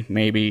agency,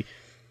 maybe,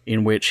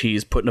 in which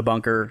he's put in a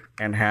bunker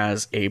and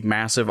has a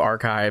massive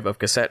archive of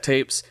cassette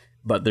tapes.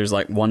 But there's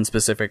like one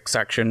specific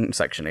section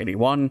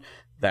 81,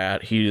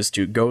 that he is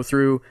to go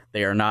through.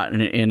 They are not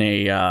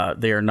they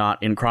are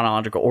not in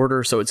chronological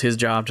order, so it's his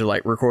job to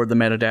like record the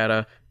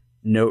metadata,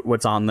 note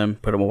what's on them,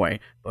 put them away.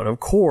 But of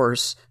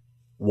course,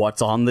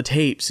 what's on the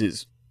tapes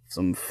is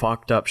some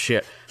fucked up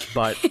shit.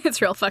 But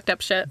it's real fucked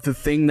up shit. The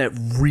thing that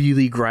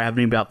really grabbed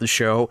me about the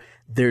show,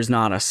 there's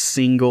not a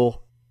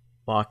single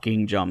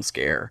fucking jump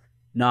scare.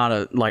 Not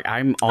a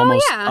I'm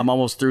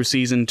almost through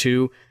season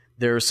 2.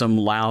 There's some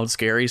loud,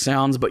 scary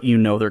sounds, but you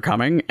know they're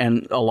coming.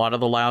 And a lot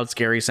of the loud,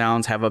 scary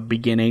sounds have a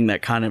beginning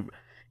that kind of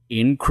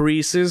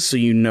increases, so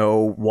you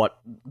know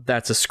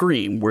that's a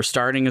scream. We're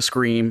starting a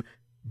scream.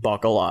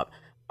 Buckle up.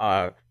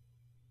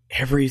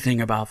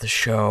 Everything about the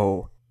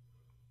show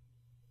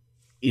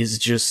is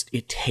just,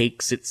 it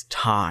takes its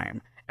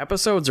time.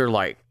 Episodes are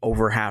like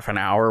over half an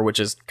hour, which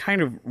is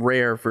kind of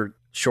rare for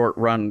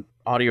short-run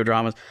audio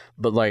dramas,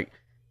 but like,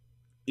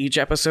 each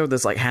episode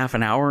that's like half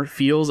an hour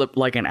feels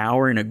like an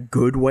hour in a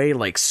good way.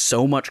 Like,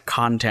 so much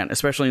content,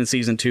 especially in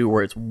season 2,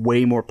 where it's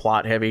way more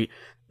plot heavy.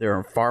 There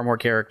are far more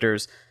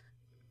characters.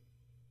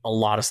 A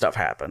lot of stuff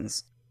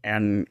happens.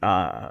 And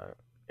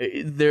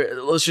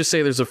let's just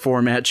say there's a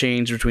format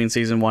change between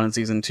season 1 and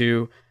season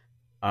 2.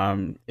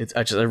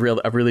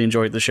 I've really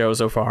enjoyed the show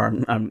so far.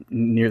 I'm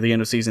near the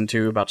end of season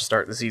 2, about to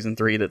start the season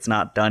 3 that's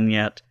not done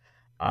yet.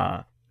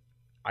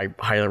 I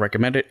highly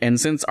recommend it. And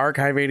since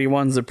Archive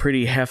 81 is a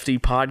pretty hefty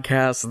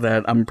podcast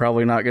that I'm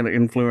probably not going to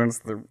influence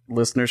the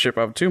listenership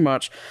of too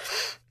much,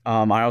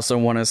 I also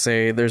want to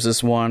say there's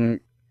this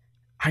one.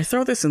 I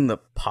throw this in the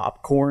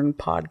popcorn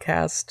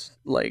podcast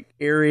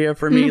area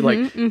for me.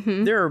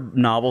 There are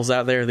novels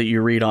out there that you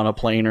read on a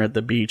plane or at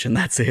the beach, and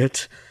that's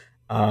it.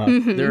 There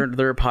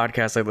are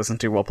podcasts I listen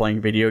to while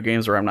playing video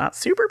games where I'm not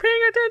super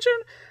paying attention.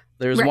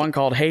 There's one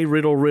called Hey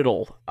Riddle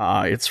Riddle.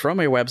 It's from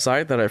a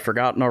website that I've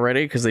forgotten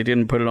already because they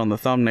didn't put it on the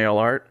thumbnail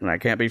art, and I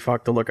can't be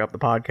fucked to look up the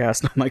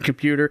podcast on my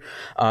computer.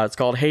 It's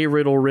called Hey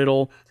Riddle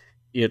Riddle.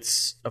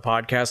 It's a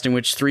podcast in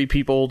which 3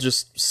 people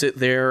just sit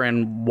there,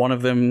 and one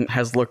of them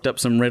has looked up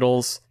some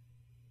riddles.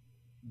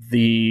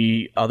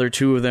 The other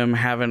 2 of them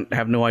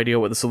have no idea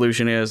what the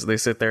solution is. They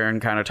sit there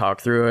and kind of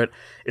talk through it.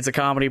 It's a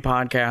comedy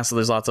podcast, so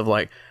there's lots of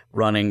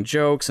running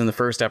jokes. In the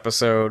first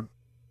episode,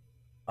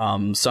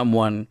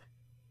 someone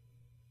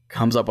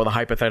comes up with a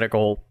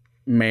hypothetical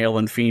male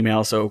and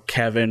female, so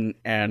Kevin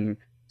and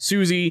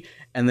Susie,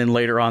 and then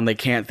later on they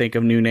can't think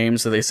of new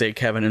names, so they say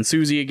Kevin and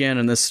Susie again,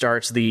 and this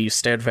starts the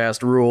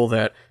steadfast rule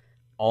that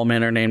all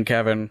men are named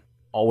Kevin,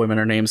 all women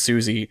are named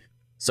Susie,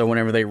 so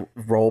whenever they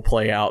role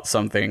play out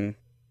something,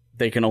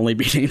 they can only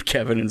be named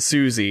Kevin and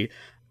Susie.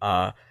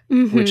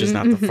 which is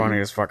not the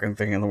funniest fucking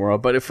thing in the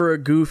world. But for a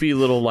goofy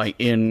little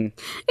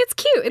it's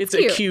cute.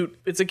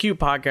 It's a cute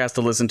podcast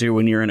to listen to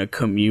when you're in a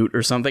commute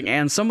or something.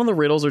 And some of the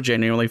riddles are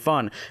genuinely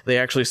fun. They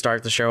actually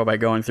start the show by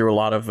going through a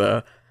lot of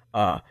the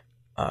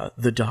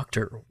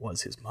doctor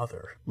was his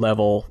mother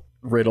level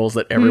riddles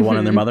that everyone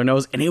and their mother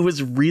knows. And it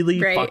was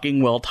really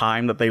fucking well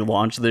timed that they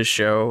launched this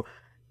show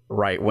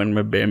right when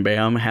Mabim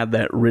Bam had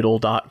that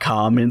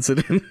riddle.com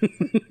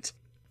incident.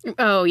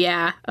 Oh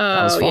yeah.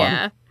 That was fun.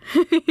 Yeah.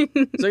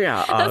 So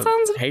yeah, that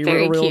sounds Hey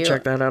very Riddle, cute.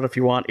 check that out if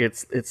you want.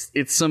 It's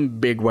some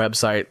big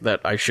website that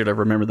I should have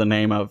remembered the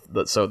name of,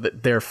 so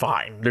that they're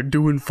fine. They're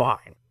doing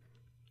fine.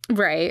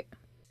 Right.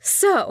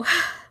 So,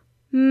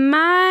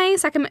 my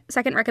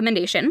second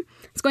recommendation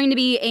is going to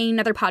be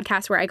another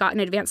podcast where I got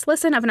an advanced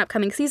listen of an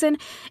upcoming season.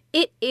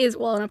 It is,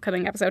 an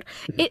upcoming episode.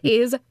 It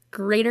is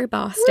Greater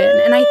Boston.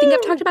 And I think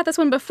I've talked about this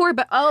one before,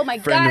 but oh my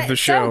God. Friend of the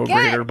show, so good.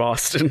 Greater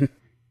Boston.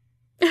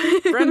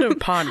 Friend of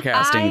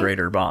podcasting,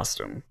 Greater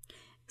Boston.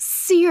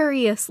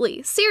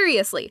 Seriously,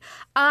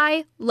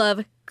 I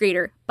love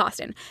Greater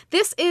Boston.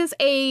 This is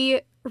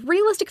a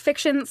realistic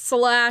fiction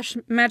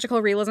 /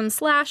 magical realism /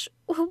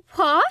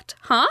 what?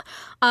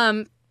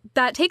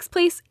 That takes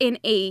place in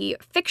a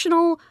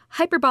fictional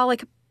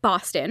hyperbolic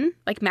Boston,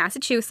 like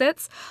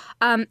Massachusetts.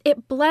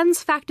 It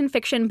blends fact and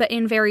fiction, but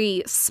in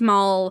very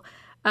small,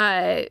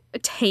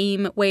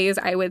 tame ways,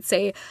 I would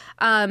say.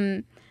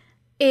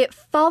 It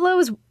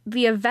follows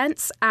the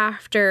events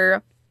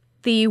after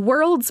the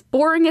world's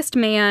boringest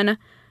man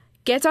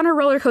gets on a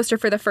roller coaster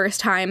for the first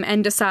time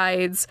and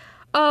decides,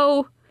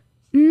 oh,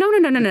 no.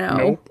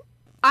 Nope.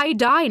 I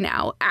die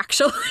now,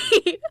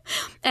 actually.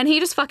 And he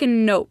just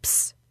fucking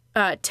nopes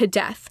to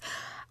death.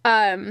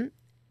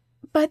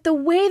 But the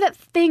way that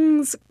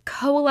things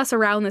coalesce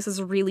around this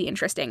is really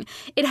interesting.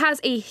 It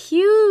has a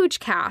huge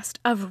cast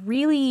of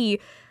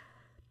really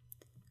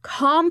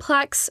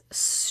complex,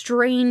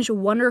 strange,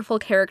 wonderful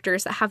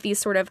characters that have these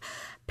sort of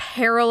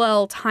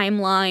parallel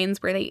timelines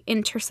where they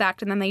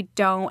intersect and then they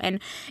don't. And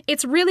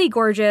it's really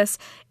gorgeous.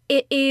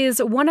 It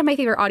is one of my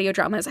favorite audio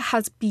dramas. It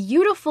has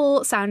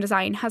beautiful sound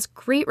design, has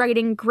great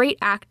writing, great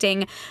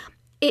acting.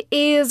 It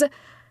is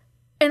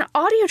an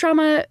audio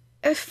drama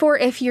for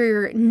if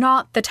you're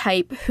not the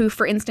type who,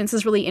 for instance,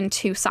 is really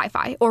into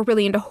sci-fi or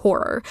really into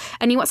horror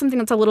and you want something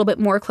that's a little bit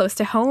more close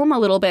to home, a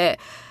little bit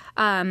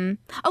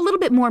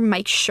more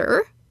Mike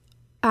Schur.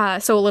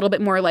 So a little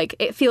bit more like,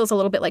 it feels a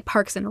little bit like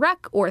Parks and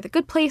Rec or The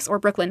Good Place or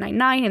Brooklyn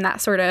Nine-Nine and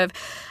that sort of,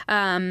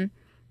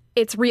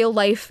 it's real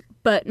life,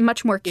 but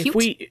much more cute.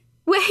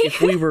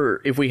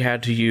 If we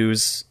had to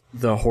use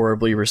the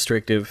horribly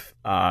restrictive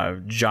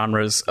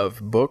genres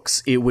of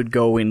books, it would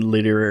go in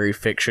literary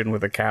fiction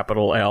with a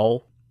capital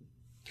L.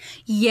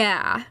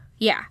 Yeah,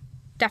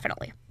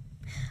 definitely.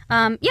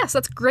 So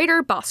that's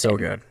Greater Boston. So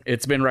good.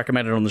 It's been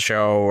recommended on the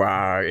show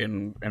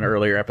in an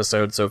earlier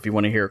episode, so if you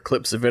want to hear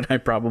clips of it, I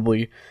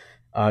probably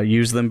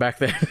used them back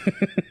then.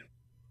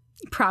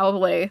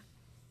 Probably.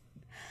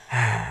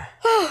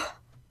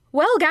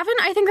 Well, Gavin,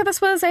 I think that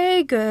this was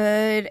a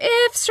good,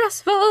 if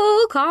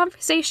stressful,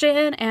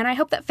 conversation, and I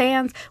hope that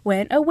fans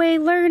went away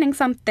learning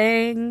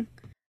something.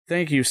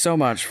 Thank you so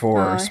much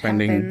for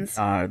spending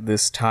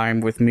this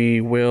time with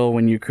me, Will,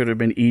 when you could have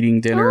been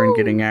eating dinner and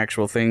getting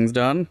actual things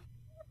done.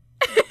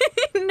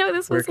 No,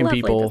 this was lovely. Where can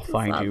people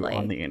find you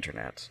on the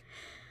internet?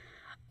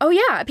 Oh,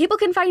 yeah. People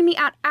can find me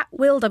at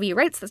Will W.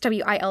 Writes. That's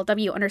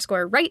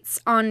WILW_Writes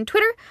on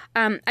Twitter.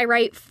 I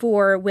write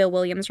for Will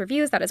Williams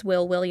Reviews. That is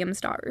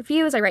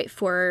willwilliams.reviews. I write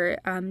for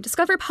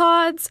Discover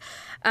Pods.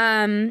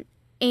 And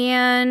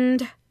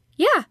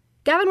yeah.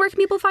 Gavin, where can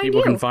people find you?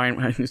 People can find...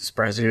 I'm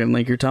surprised you didn't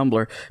link your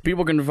Tumblr.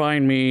 People can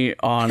find me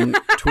on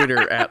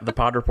Twitter at the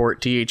Pod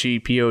Report,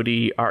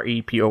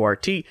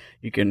 ThePodReport.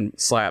 You can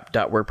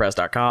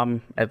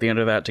slap.wordpress.com at the end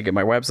of that to get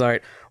my website.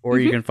 Or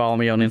you can follow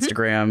me on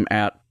Instagram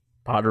at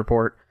Pod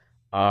Report.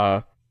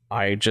 I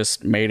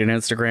just made an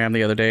Instagram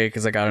the other day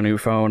because I got a new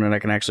phone and I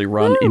can actually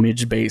run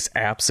image-based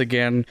apps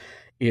again.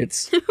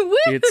 It's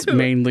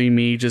mainly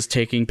me just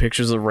taking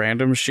pictures of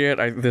random shit.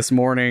 This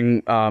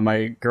morning,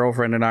 my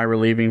girlfriend and I were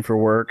leaving for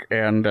work,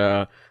 and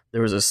there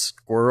was a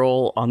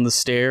squirrel on the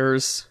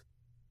stairs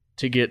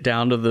to get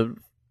down to the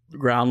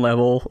ground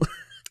level.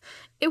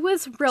 It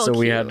was real so cute.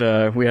 we had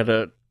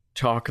to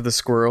talk the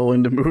squirrel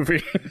into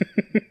moving.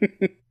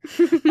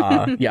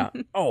 Yeah.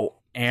 Oh,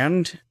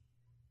 and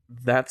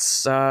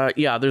that's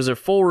there's a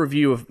full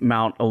review of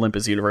Mount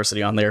Olympus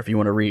University on there if you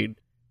want to read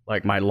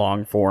like my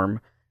long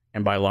form.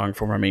 And by long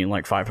form, I mean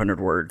like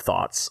 500-word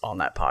thoughts on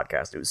that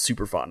podcast. It was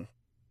super fun.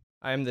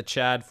 I'm the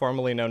Chad,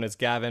 formerly known as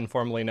Gavin,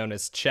 formerly known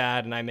as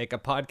Chad, and I make a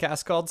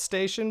podcast called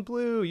Station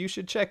Blue. You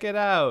should check it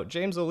out.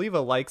 James Oliva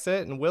likes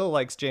it, and Will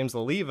likes James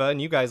Oliva,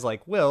 and you guys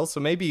like Will, so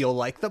maybe you'll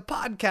like the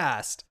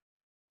podcast.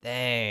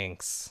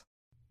 Thanks.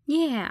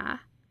 Yeah.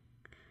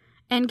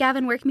 And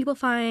Gavin, where can people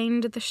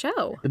find the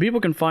show? The people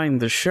can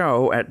find the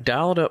show at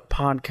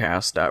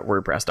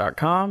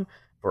dialeduppodcast.wordpress.com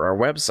for our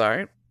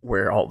website,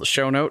 where all the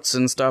show notes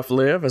and stuff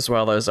live, as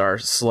well as our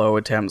slow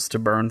attempts to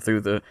burn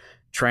through the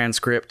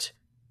transcript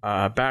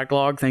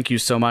backlog. Thank you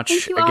so much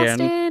Thank you, again.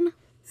 Austin.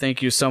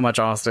 thank you so much,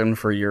 Austin,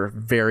 for your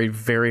very,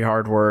 very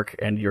hard work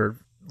and your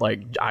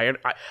like. I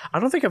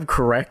don't think I've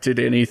corrected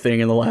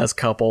anything in the last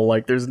couple.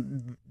 Like,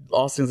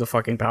 Austin's a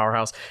fucking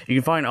powerhouse. You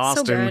can find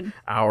Austin,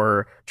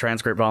 our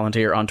transcript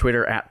volunteer, on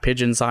Twitter at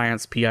Pigeon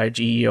Science,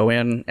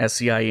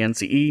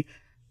 PIGEONSCIENCE,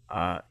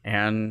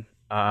 and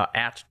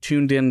at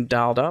Tuned In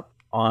Dialed Up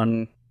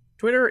on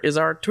Twitter is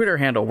our Twitter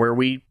handle, where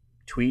we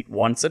tweet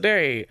once a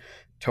day.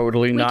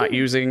 Totally not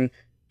using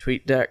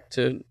TweetDeck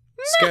to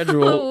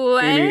schedule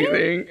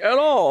anything at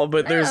all.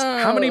 But there's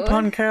how many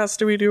puncasts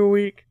do we do a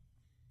week?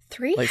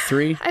 3? Like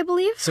 3? I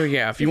believe. So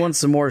yeah, if you want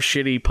some more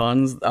shitty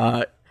puns,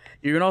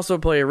 you can also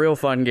play a real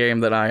fun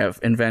game that I have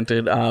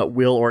invented,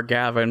 Will or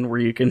Gavin, where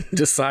you can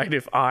decide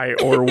if I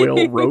or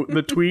Will wrote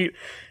the tweet.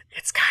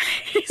 It's kind of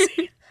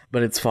easy,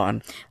 but it's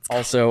fun.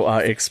 Also,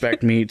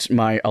 expect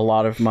a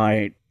lot of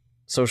my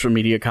social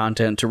media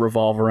content to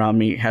revolve around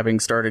me having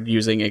started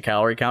using a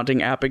calorie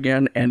counting app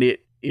again, and it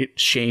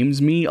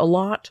shames me a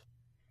lot.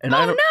 And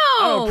I don't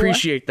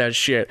appreciate that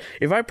shit.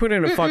 If I put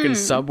in a fucking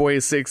Subway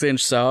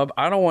 6-inch sub,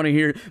 I don't want to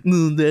hear,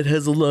 that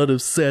has a lot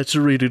of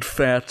saturated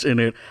fat in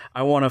it.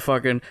 I want to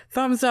fucking,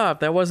 thumbs up,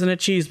 that wasn't a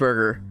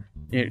cheeseburger.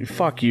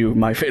 Fuck you,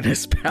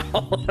 MyFitnessPal.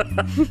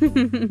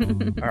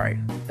 All right,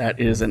 that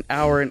is an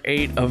hour and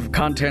 8 of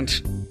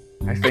content.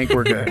 I think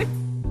we're good.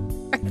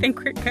 I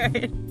think we're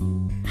good.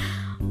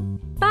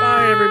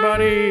 Bye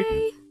everybody.